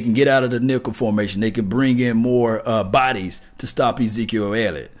that they can get out of the nickel formation. They can bring in more bodies to stop Ezekiel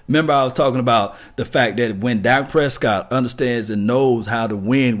Elliott. Remember, I was talking about the fact that when Dak Prescott understands and knows how to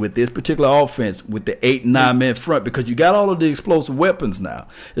win with this particular offense with the 8 and 9 men front, because you got all of the explosive weapons now.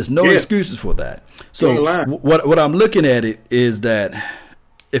 There's no excuses for that. So what I'm looking at it is that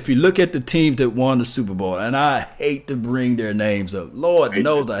if you look at the teams that won the Super Bowl, and I hate to bring their names up. Lord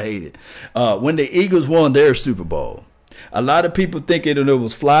knows I hate it. When the Eagles won their Super Bowl, a lot of people think it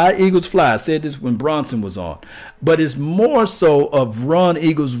was fly, Eagles fly. I said this when Bronson was on. But it's more so of run,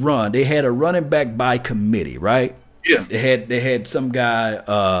 Eagles run. They had a running back by committee, right? Yeah. They had some guy,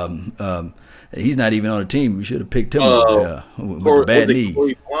 he's not even on the team. We should have picked him up with the bad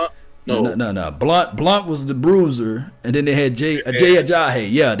knees. No. Blunt was the bruiser, and then they had Jay Ajayi.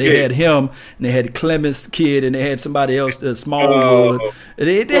 Yeah, they had him, and they had Clemens Kidd, and they had somebody else, Smallwood.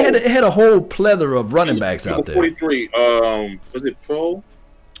 They had a whole plethora of running backs out there. 43. Was it Pro?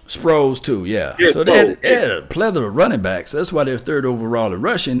 Sproles too, yeah. So they had a plethora of running backs. That's why they're third overall in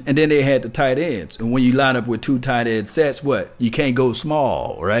rushing. And then they had the tight ends. And when you line up with 2 tight end sets, what? You can't go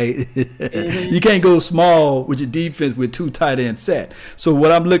small, right? You can't go small with your defense with 2 tight end set. So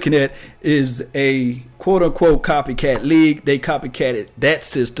what I'm looking at is a quote-unquote copycat league. They copycatted that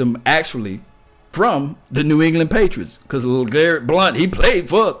system actually from the New England Patriots, because little Garrett Blunt, he played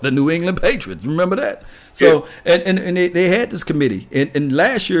for the New England Patriots. Remember that? So, and they had this committee. And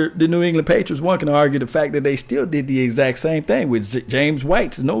last year, the New England Patriots, one can argue the fact that they still did the exact same thing with James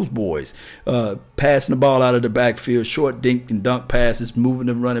White and those boys, passing the ball out of the backfield, short dink and dunk passes, moving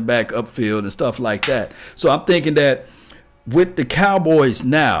the running back upfield and stuff like that. So I'm thinking that with the Cowboys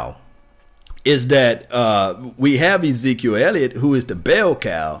now, is that we have Ezekiel Elliott, who is the bell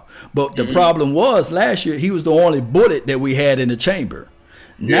cow, but the problem was last year he was the only bullet that we had in the chamber.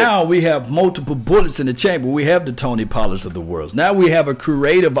 Now we have multiple bullets in the chamber. We have the Tony Pollards of the world. Now we have a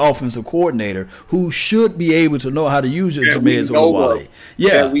creative offensive coordinator who should be able to know how to use your Jamiz Olawale.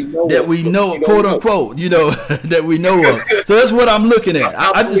 That we know, quote unquote, that we know of. So that's what I'm looking at.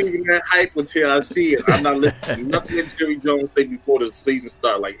 I just believe in that hype until I see it. I'm not listening. Nothing that Jerry Jones say before the season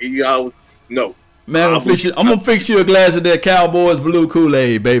start. Like he always no. Man, I'm gonna fix you a glass of that Cowboys blue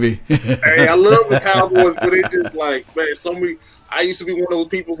Kool-Aid, baby. Hey, I love the Cowboys, but it just like, man, so many. I used to be one of those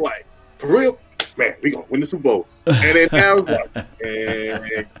people like, for real, man, we gonna win the Super Bowl. And then now it's like,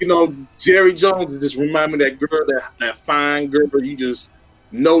 and Jerry Jones just remind me of that girl, that fine girl, you just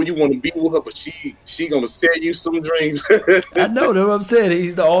know you want to be with her, but she gonna sell you some dreams. I know, that's what I'm saying.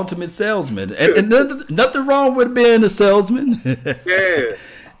 He's the ultimate salesman, and nothing wrong with being a salesman. Yeah.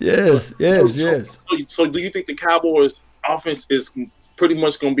 Yes. So do you think the Cowboys offense is pretty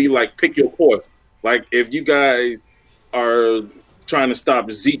much gonna be like pick your course? Like if you guys are trying to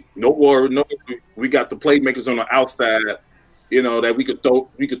stop Zeke, no worry, no, we got the playmakers on the outside, that we could throw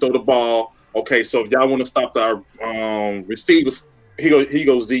the ball. Okay, so if y'all want to stop our receivers, he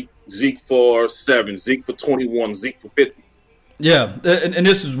goes Zeke for 7, Zeke for 21, Zeke for 50. Yeah, and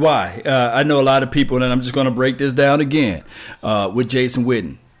this is why I know a lot of people, and I'm just going to break this down again with Jason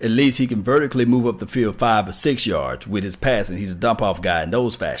Witten. At least he can vertically move up the field 5 or 6 yards with his passing. He's a dump-off guy in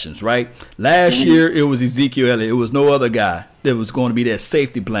those fashions, right? Last year, it was Ezekiel Elliott. It was no other guy that was going to be that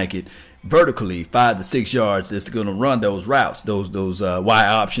safety blanket vertically 5 to 6 yards that's going to run those routes, those Y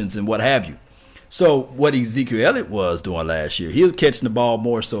options and what have you. So what Ezekiel Elliott was doing last year, he was catching the ball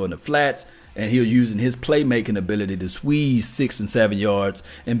more so in the flats, and he was using his playmaking ability to squeeze 6 and 7 yards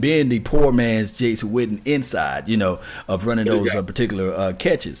and being the poor man's Jason Witten inside, of running those particular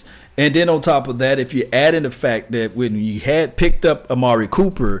catches. And then on top of that, if you add in the fact that when you had picked up Amari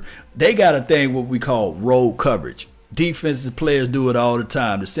Cooper, they got a thing what we call roll coverage. Defensive players do it all the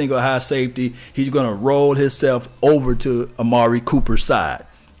time. The single high safety, he's going to roll himself over to Amari Cooper's side,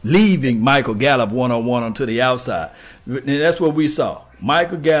 leaving Michael Gallup one-on-one onto the outside. And that's what we saw.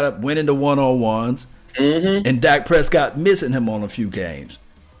 Michael Gallup went into one-on-ones, and Dak Prescott missing him on a few games.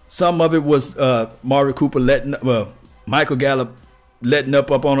 Some of it was Amari Cooper Michael Gallup letting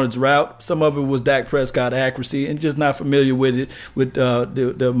up on his route. Some of it was Dak Prescott accuracy and just not familiar with it with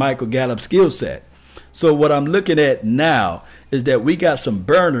the Michael Gallup skill set. So what I'm looking at now is that we got some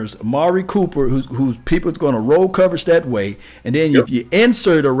burners. Amari Cooper, whose people's going to roll coverage that way, and then if you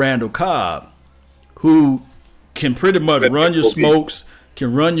insert a Randall Cobb, who can pretty much run your smokes,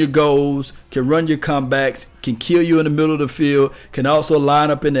 can run your goals, can run your comebacks, can kill you in the middle of the field, can also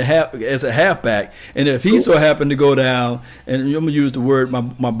line up in the as a halfback. And if he so happened to go down, and I'm going to use the word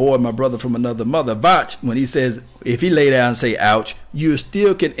my brother from another mother, Vach, when he says, if he lay down and say, ouch, you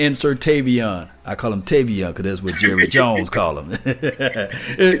still can insert Tavion. I call him Tavion because that's what Jerry Jones call him.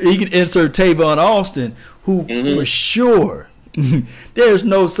 He can insert Tavon Austin, who for sure, there's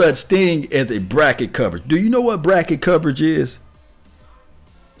no such thing as a bracket coverage. Do you know what bracket coverage is?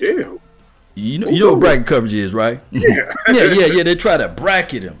 Yeah. You know what bracket coverage is, right? Yeah. yeah. They try to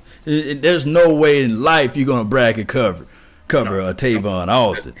bracket him. There's no way in life you're going to bracket cover Tavon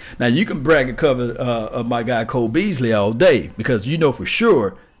Austin. Now, you can bracket cover my guy Cole Beasley all day because you know for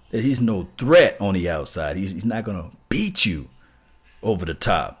sure that he's no threat on the outside. He's not going to beat you over the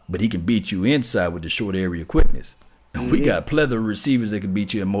top, but he can beat you inside with the short area quickness. And we got plethora of receivers that can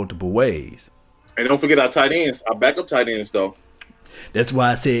beat you in multiple ways. And don't forget our tight ends, our backup tight ends, though. That's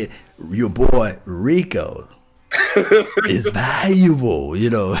why I said your boy Rico is valuable,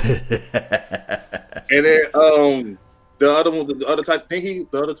 And then the other type,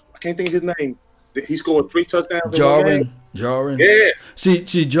 I can't think of his name. He scored 3 touchdowns. Jarwin. Yeah. See,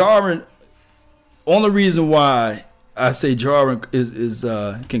 Jarwin. Only reason why I say Jarwin is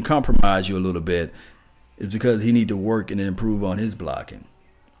can compromise you a little bit is because he need to work and improve on his blocking.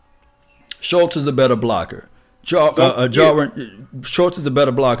 Schultz is a better blocker. Jarwin, Schultz is a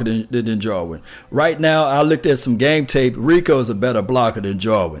better blocker than Jarwin. Right now, I looked at some game tape. Rico is a better blocker than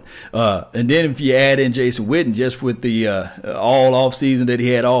Jarwin. And then if you add in Jason Witten, just with the all off season that he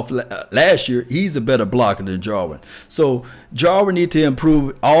had off last year, he's a better blocker than Jarwin. So Jarwin need to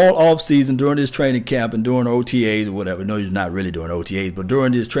improve all off season during this training camp and during OTAs or whatever. No, he's not really doing OTAs, but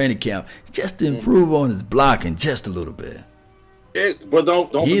during this training camp, just to improve on his blocking just a little bit. Yeah, but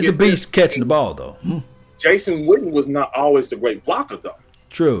don't he's a beast catching the ball though. Jason Witten was not always a great blocker, though.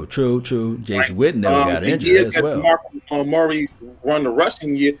 True. Jason Witten never got injured as well. Murray run the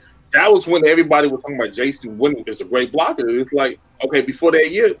rushing year. That was when everybody was talking about Jason Witten is a great blocker. It's like, okay, before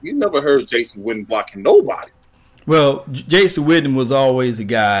that year, you never heard Jason Witten blocking nobody. Well, Jason Witten was always a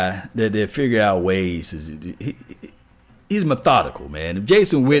guy that figure out ways. He's methodical, man. If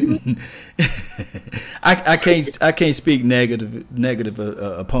Jason Witten, I can't speak negative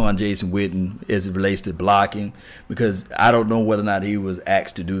upon Jason Witten as it relates to blocking, because I don't know whether or not he was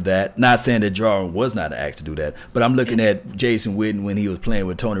asked to do that. Not saying that Jarwin was not asked to do that, but I'm looking at Jason Witten when he was playing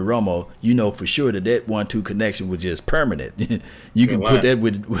with Tony Romo. You know for sure that 1-2 connection was just permanent. You can put that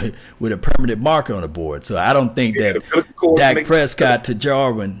with a permanent marker on the board. So I don't think that Dak Prescott to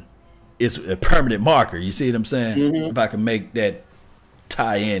Jarwin, it's a permanent marker. You see what I'm saying? Mm-hmm. If I can make that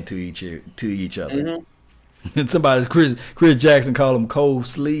tie in to each other. Mm-hmm. And somebody's Chris Jackson called him Cole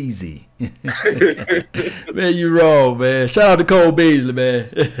Sleazy. Man, you wrong, man. Shout out to Cole Beasley, man.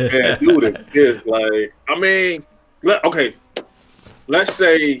 Yeah, dude, it's like, I mean, okay. Let's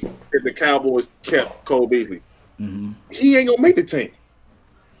say if the Cowboys kept Cole Beasley, he ain't gonna make the team.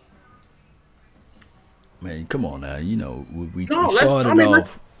 Man, come on now. You know,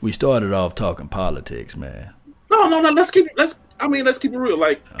 we started off talking politics, man. No. Let's keep it real.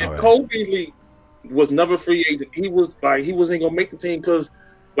 Like, if Cole Beasley was never free agent, he wasn't gonna make the team, because,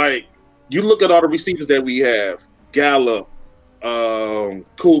 like, you look at all the receivers that we have: Gallup,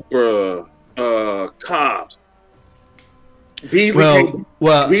 Cooper, Cobbs. Beasley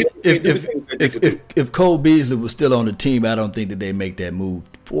if Cole Beasley was still on the team, I don't think that they make that move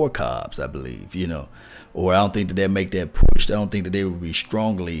for Cobbs. I believe, or I don't think that they make that push. I don't think that they would be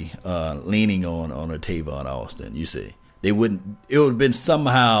strongly leaning on a Tavon Austin. You see, they wouldn't. It would have been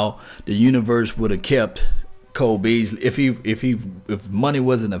somehow the universe would have kept Cole Beasley if money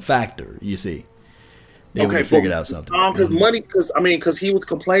wasn't a factor. You see, they would have figured out something. Because he was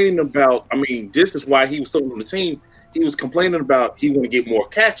complaining about. This is why he was still on the team. He was complaining about he want to get more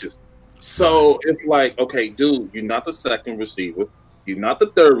catches. So it's like, okay, dude, you're not the second receiver. You're not the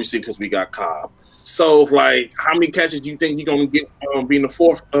third receiver because we got Cobb. So, like, how many catches do you think you're going to get being the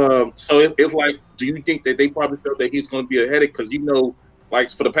fourth? So it's like, do you think that they probably felt that he's going to be a headache? Because, like,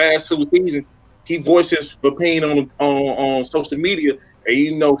 for the past 2 seasons, he voiced his opinion on social media.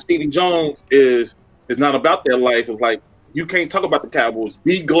 And, Stevie Jones is not about that life. It's like, you can't talk about the Cowboys.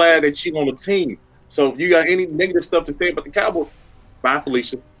 Be glad that you're on the team. So if you got any negative stuff to say about the Cowboys, bye,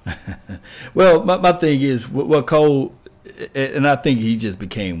 Felicia. Well, my thing is, Cole, and I think he just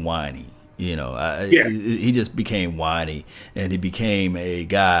became whiny. He just became whiny, and he became a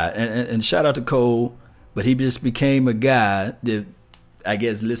guy. And shout out to Cole, but he just became a guy that, I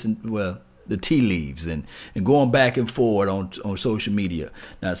guess, the tea leaves and going back and forward on social media.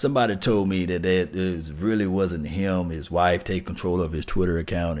 Now, somebody told me that it really wasn't him. His wife take control of his Twitter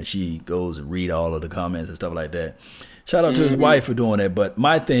account, and she goes and read all of the comments and stuff like that. Shout out to his wife for doing that. But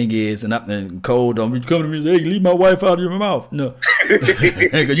my thing is, and Cole, don't be coming to me and say, hey, leave my wife out of your mouth. No.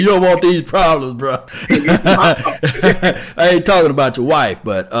 Because you don't want these problems, bro. I ain't talking about your wife.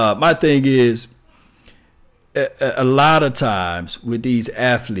 But my thing is, a lot of times with these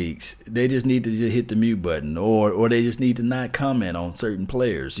athletes, they just need to just hit the mute button, or they just need to not comment on certain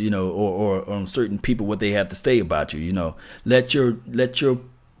players, or on certain people, what they have to say about you. Let your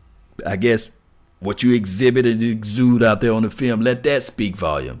I guess what you exhibit and exude out there on the film, let that speak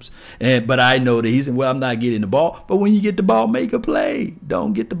volumes. But I know that he said, well, I'm not getting the ball. But when you get the ball, make a play.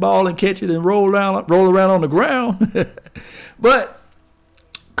 Don't get the ball and catch it and roll around on the ground. But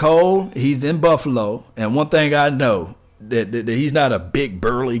Cole, he's in Buffalo, and one thing I know, that he's not a big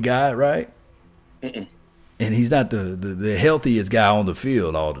burly guy, right? Mm-mm. And he's not the healthiest guy on the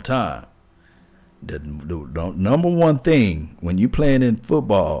field all the time. The number one thing when you playing in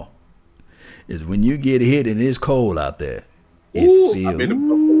football is when you get hit and it's cold out there. It feels.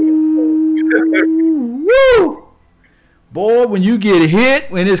 Woo! Boy, when you get hit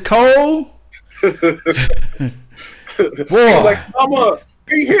when it's cold, boy. Like, Mama,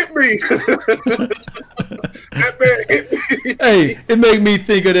 he hit me. That man hit me. Hey, it made me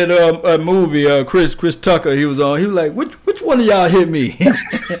think of that movie. Chris Tucker, he was on. He was like, "Which one of y'all hit me?"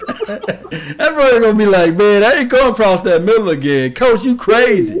 That brother gonna be like, "Man, I ain't going across that middle again, Coach. You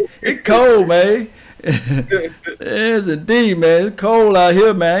crazy? It's cold, man. Yes, indeed, man. It's cold out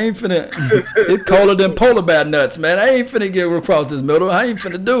here, man. I ain't finna. It's colder than polar bear nuts, man. I ain't finna get across this middle. I ain't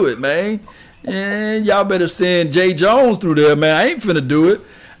finna do it, man. And y'all better send Jay Jones through there, man. I ain't finna do it.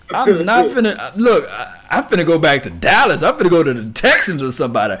 I'm not finna look. I'm finna go back to Dallas. I'm finna go to the Texans or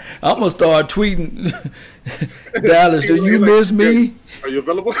somebody. I'm gonna start tweeting. Dallas, do you miss me? Are you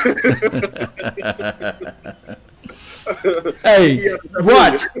available? Hey,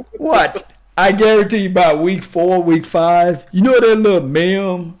 watch. I guarantee you by week 4, week 5, you know that little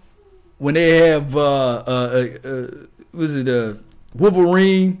meme when they have was it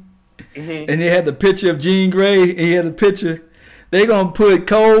Wolverine, and they had the picture of Jean Grey, and he had the picture. They're gonna put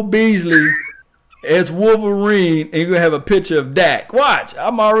Cole Beasley as Wolverine, and you're gonna have a picture of Dak. Watch,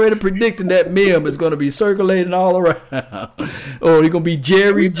 I'm already predicting that meme is gonna be circulating all around. Oh, he's gonna be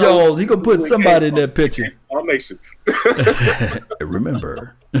Jerry Jones. He's gonna put somebody in that picture.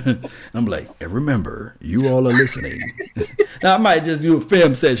 Remember, I'm like, remember, you all are listening. Now I might just do a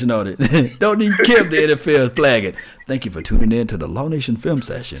film session on it. Don't even care if the NFL flag it. Thank you for tuning in to the Law Nation Film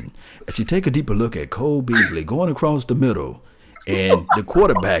Session. As you take a deeper look at Cole Beasley going across the middle. And the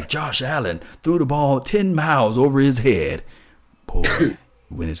quarterback, Josh Allen, threw the ball 10 miles over his head. Boy,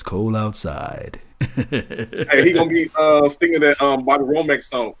 when it's cold outside. Hey, he gonna be singing that Bobby Womack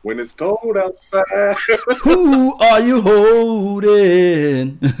song. When it's cold outside. Who are you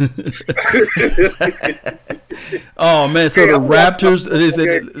holding? Oh man! So the Raptors.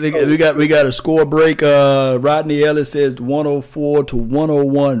 We got a score break. Rodney Ellis says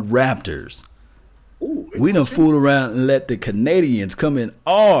 104-101 Raptors. Ooh, We done fool around and let the Canadians come in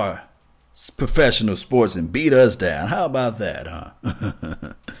our professional sports and beat us down. How about that, huh?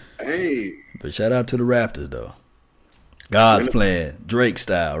 hey, But shout out to the Raptors, though. God's playing Drake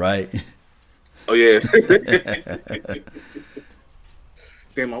style, right? oh yeah.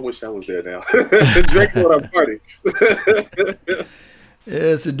 Damn, I wish I was there now. Drake on our party.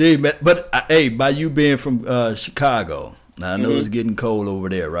 Yes, indeed, man. But hey, by you being from Chicago, now I know it's getting cold over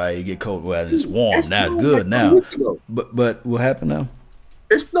there, right? You get cold, well, it's warm now. It's good now. But what happened now?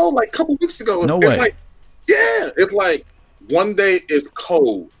 It snowed like a couple weeks ago. No it's way. Like, yeah, it's like one day it's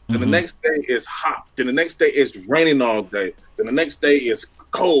cold, then the next day it's hot, then the next day it's raining all day, then the next day it's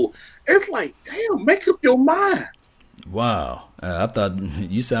cold. It's like, damn, make up your mind. Wow. I thought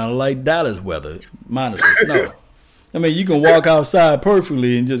you sounded like Dallas weather, minus the snow. I mean, you can walk outside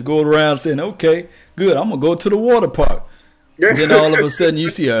perfectly and just go around saying, okay, good, I'm going to go to the water park. And then all of a sudden you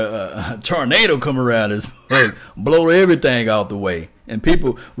see a tornado come around and blow everything out the way. And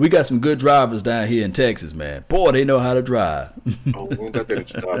people, we got some good drivers down here in Texas, man. Boy, they know how to drive. Oh, we don't got that in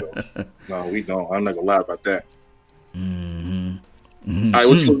Chicago. No, we don't. I'm not going to lie about that. All right,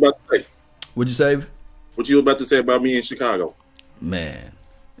 what you was about to say? What'd you say? What you about to say about me in Chicago? Man.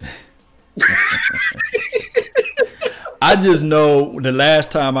 I just know the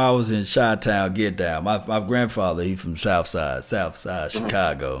last time I was in Chi-Town, Get Down, my grandfather, he from South Side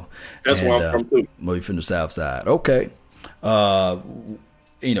Chicago. That's where I'm from, too. Well, you from the South Side. Okay.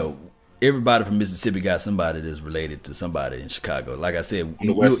 You know, everybody from Mississippi got somebody that's related to somebody in Chicago. Like I said,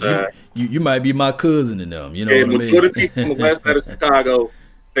 the West Side. You might be my cousin in them. You know Yeah, what I mean? majority of people from the West Side of Chicago,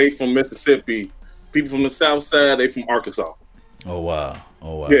 they from Mississippi. People from the South Side, they from Arkansas. Oh, wow.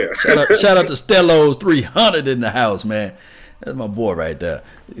 Yeah. Shout out to Stello's 300 in the house, man. That's my boy right there.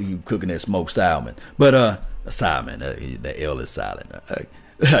 You cooking that smoked salmon. But Simon, the L is silent,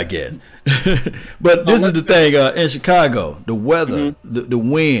 I guess. But this is the thing, in Chicago, the weather, the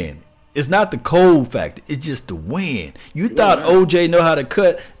wind, it's not the cold factor, it's just the wind. You thought OJ know how to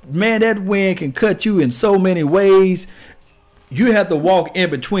cut. Man, that wind can cut you in so many ways. You have to walk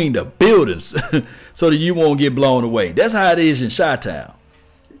in between the buildings so that you won't get blown away. That's how it is in Chi-Town.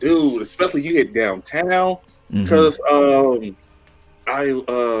 Dude, especially you hit downtown, because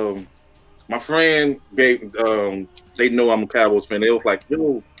my friend gave they know I'm a Cowboys fan. They was like,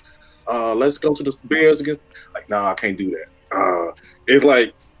 yo, let's go to the Bears against. Like, nah, I can't do that. It's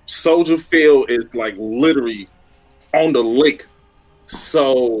like Soldier Field is like literally on the lake,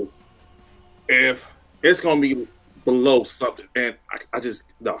 so if it's gonna be below something, and I just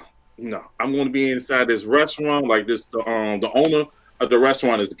no, I'm gonna be inside this restaurant like this. The owner of the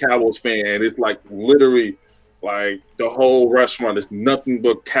restaurant is a Cowboys fan, and it's like literally like the whole restaurant is nothing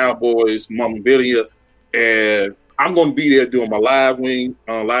but Cowboys memorabilia, and I'm gonna be there doing my live feed,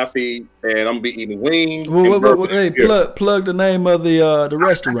 and I'm gonna be eating wings. Hey, plug the name of the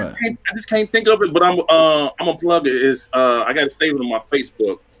restaurant. I just can't think of it, but I'm gonna plug it. It's I gotta save it on my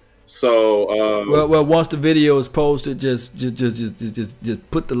Facebook. So well, once the video is posted, just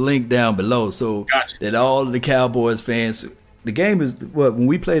put the link down below so that all the Cowboys fans. The game is when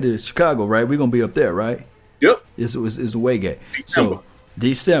we play the Chicago, right? We're gonna be up there, right? Yep. It's a away game. So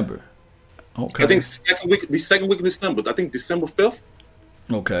December. Okay. I think the second week of December. I think December 5th.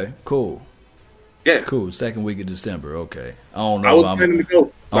 Okay. Cool. Yeah. Cool. Second week of December. Okay. I don't know. I was planning to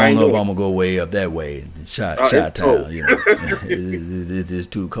go. I don't know if I'm gonna go way up that way, Chi-Town. You know, it's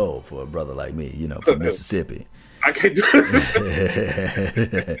too cold for a brother like me. You know, from Mississippi. I can't do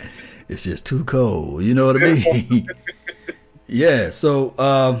it. It's just too cold. You know what I mean? Yeah.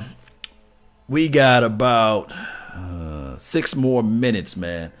 So we got about 6 more minutes,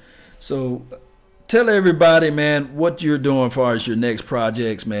 man. So tell everybody, man, what you're doing as far as your next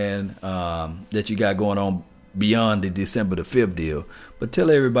projects, man, that you got going on beyond the December the 5th deal. But tell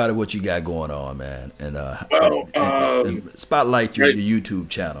everybody what you got going on, man, and spotlight your YouTube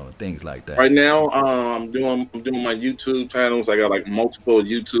channel and things like that. Right now, I'm doing my YouTube channels. I got like multiple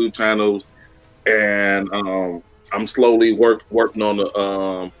YouTube channels, and I'm slowly working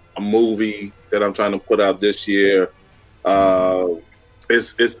on a movie that I'm trying to put out this year.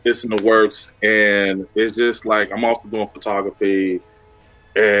 It's in the works, and it's just like I'm also doing photography,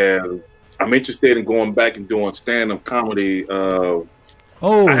 and I'm interested in going back and doing stand-up comedy. So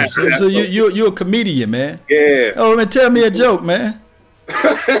you're a comedian, man. Yeah. Oh, man, tell me a joke, man.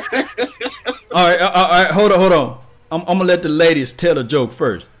 All right, hold on. I'm gonna let the ladies tell a joke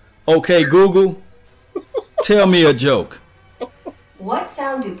first. Okay, Google, tell me a joke. What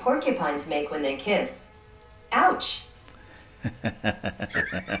sound do porcupines make when they kiss? Ouch.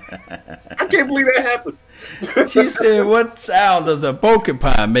 I can't believe that happened. She said, what sound does a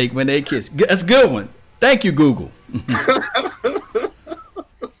porcupine make when they kiss? That's a good one. Thank you, Google.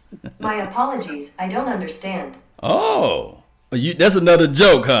 My apologies. I don't understand. Oh, that's another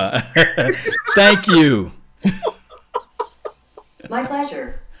joke, huh? Thank you. My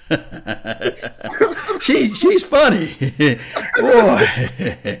pleasure. She's funny. Boy.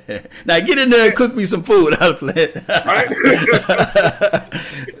 Now get in there and cook me some food. Right?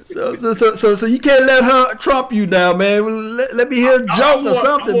 So you can't let her trump you now, man. Let me hear a joke or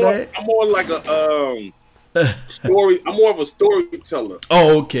something, man. I'm more like a story. I'm more of a storyteller.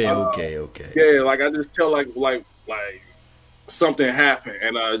 Oh, okay. Yeah, like I just tell like something happened,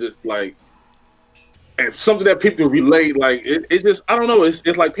 and I just like. And something that people relate, like it just I don't know. It's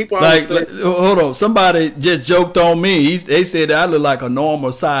like people like hold on. Somebody just joked on me. They said that I look like a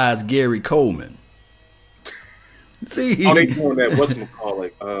normal size Gary Coleman. See, they doing that?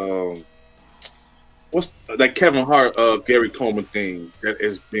 Whatchamacallit? What's that Kevin Hart Gary Coleman thing that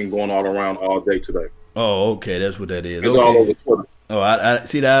has been going all around all day today? Oh, okay, that's what that is. It's all over Twitter. Oh, I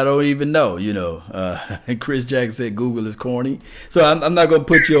see that. I don't even know. And Chris Jackson said Google is corny, so I'm not gonna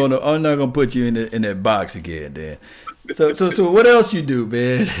put you I'm not gonna put you in that box again, Dan. So what else you do,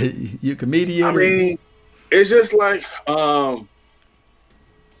 man? You a comedian? I mean, it's just like I'm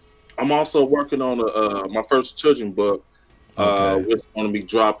also working on my first children's book, which is going to be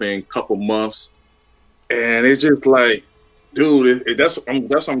dropping in a couple months, and it's just like, dude,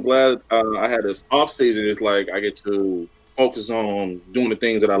 I'm glad I had this off season. It's like I get to focus on doing the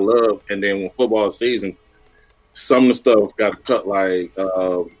things that I love, and then when football season, some of the stuff got to cut. Like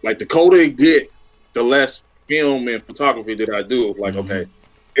the colder it get, the less film and photography that I do. Like, okay,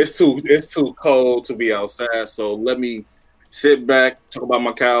 it's too cold to be outside, so let me sit back, talk about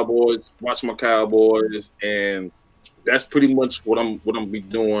my Cowboys, watch my Cowboys, and that's pretty much what I'm be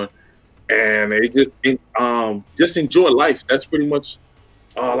doing. And it just enjoy life. That's pretty much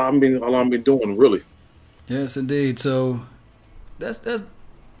all I'm been doing, really. Yes, indeed. So that's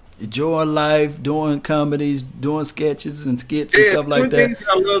enjoying life, doing comedies, doing sketches and skits and stuff like that. Things that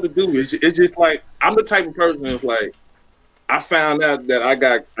I love to do. It's just like I'm the type of person that's like I found out that I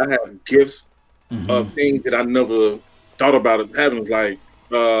have gifts of things that I never thought about having. Like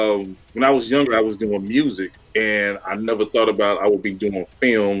when I was younger, I was doing music, and I never thought about I would be doing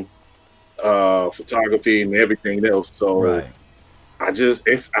film, photography, and everything else. So. Right.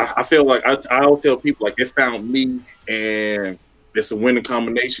 I feel like I always tell people like it found me, and it's a winning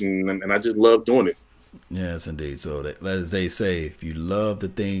combination, and I just love doing it. Yes, indeed. So that, as they say, if you love the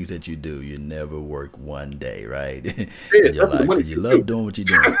things that you do, you never work one day, right? In your life, because you love doing what you're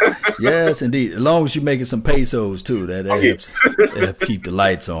doing. Yes, indeed. As long as you're making some pesos too, that helps keep the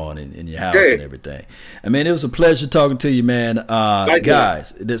lights on in your house and everything. I mean, it was a pleasure talking to you, man.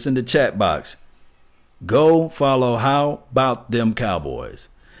 Guys, that's in the chat box. Go follow How About Them Cowboys,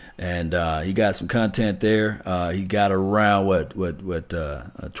 and he got some content there. He got around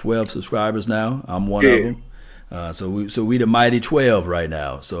 12 subscribers now. I'm one of them. So we the mighty 12 right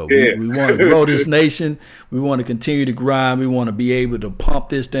now. So we want to grow this nation. We want to continue to grind. We want to be able to pump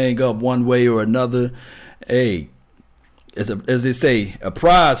this thing up one way or another. Hey, as they say, a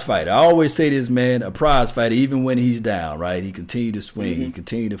prize fighter. I always say this, man, a prize fighter, even when he's down, right? He continue to swing, he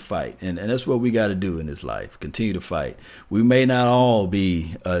continue to fight. And that's what we got to do in this life, continue to fight. We may not all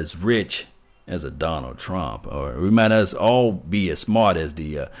be as rich as a Donald Trump, or we might not all be as smart as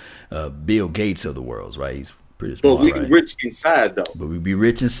the Bill Gates of the world, right? He's pretty smart, but we be rich inside, though. But we be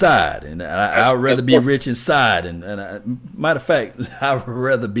rich inside, and I'd rather be rich inside. And matter of fact, I'd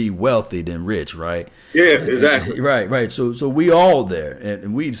rather be wealthy than rich, right? Yeah, exactly. Right. So we all there,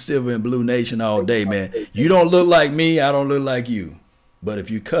 and we Silver and Blue Nation all day, man. You don't look like me, I don't look like you. But if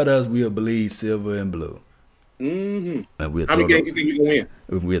you cut us, we'll bleed silver and blue. Mm-hmm. And we'll How many games you think you're gonna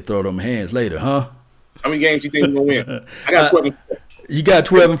win? We'll throw them hands later, huh? How many games you think you're gonna win? I got 12. You got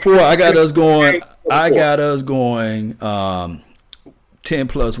 12-4. I got us going. I got us going 10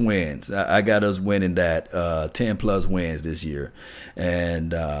 plus wins. I got us winning that 10 plus wins this year,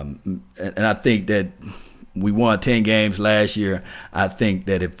 and I think that we won 10 games last year. I think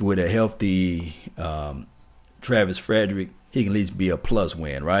that if with a healthy Travis Frederick, he can at least be a plus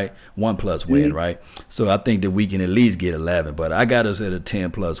win, right? 1 plus win, right? So I think that we can at least get 11. But I got us at a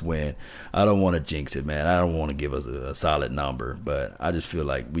 10 plus win. I don't want to jinx it, man. I don't want to give us a solid number, but I just feel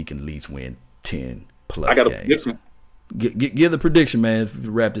like we can at least win 10 plus games. I got a prediction. Give the prediction, man. If you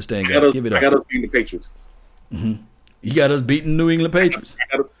wrap this thing up, give it up. I got us beating the Patriots. Mm-hmm. You got us beating New England Patriots.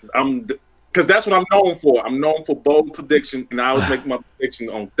 Because that's what I'm known for. I'm known for bold prediction, and I always make my prediction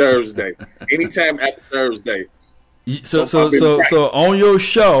on Thursday. Anytime after Thursday. So on your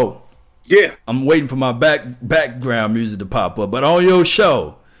show, yeah, I'm waiting for my background music to pop up. But on your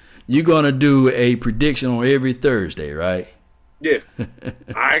show, you're gonna do a prediction on every Thursday, right? Yeah,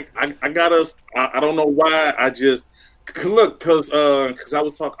 I got us. I don't know why. I just look because I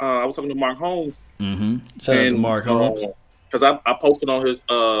was talking to Mark Holmes. Mm-hmm. Shout out to Mark Holmes because I posted on his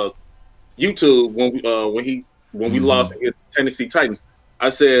YouTube when we lost against Tennessee Titans. I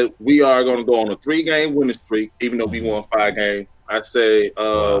said we are going to go on a 3-game winning streak, even though we won 5 games. I say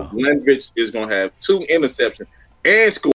Lenovich is going to have 2 interceptions and score.